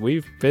 And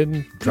we've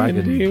been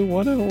Dragon. D&D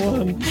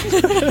 101.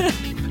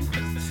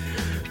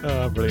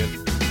 Oh,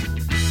 brilliant.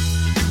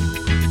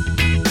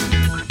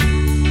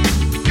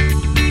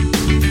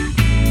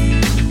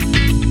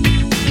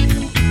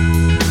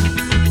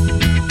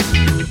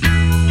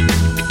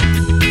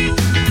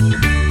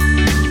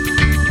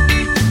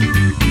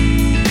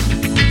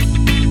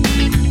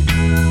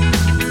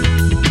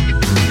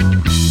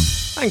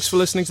 Thanks for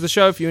listening to the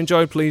show. If you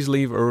enjoyed, please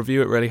leave a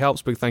review. It really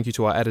helps. Big thank you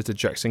to our editor,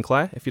 Jack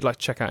Sinclair. If you'd like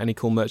to check out any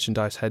cool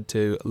merchandise, head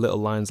to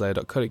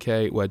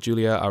littlelionslayer.co.uk, where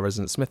Julia, our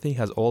resident smithy,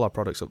 has all our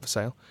products up for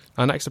sale.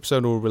 Our next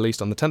episode will be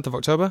released on the 10th of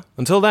October.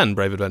 Until then,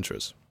 brave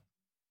adventurers.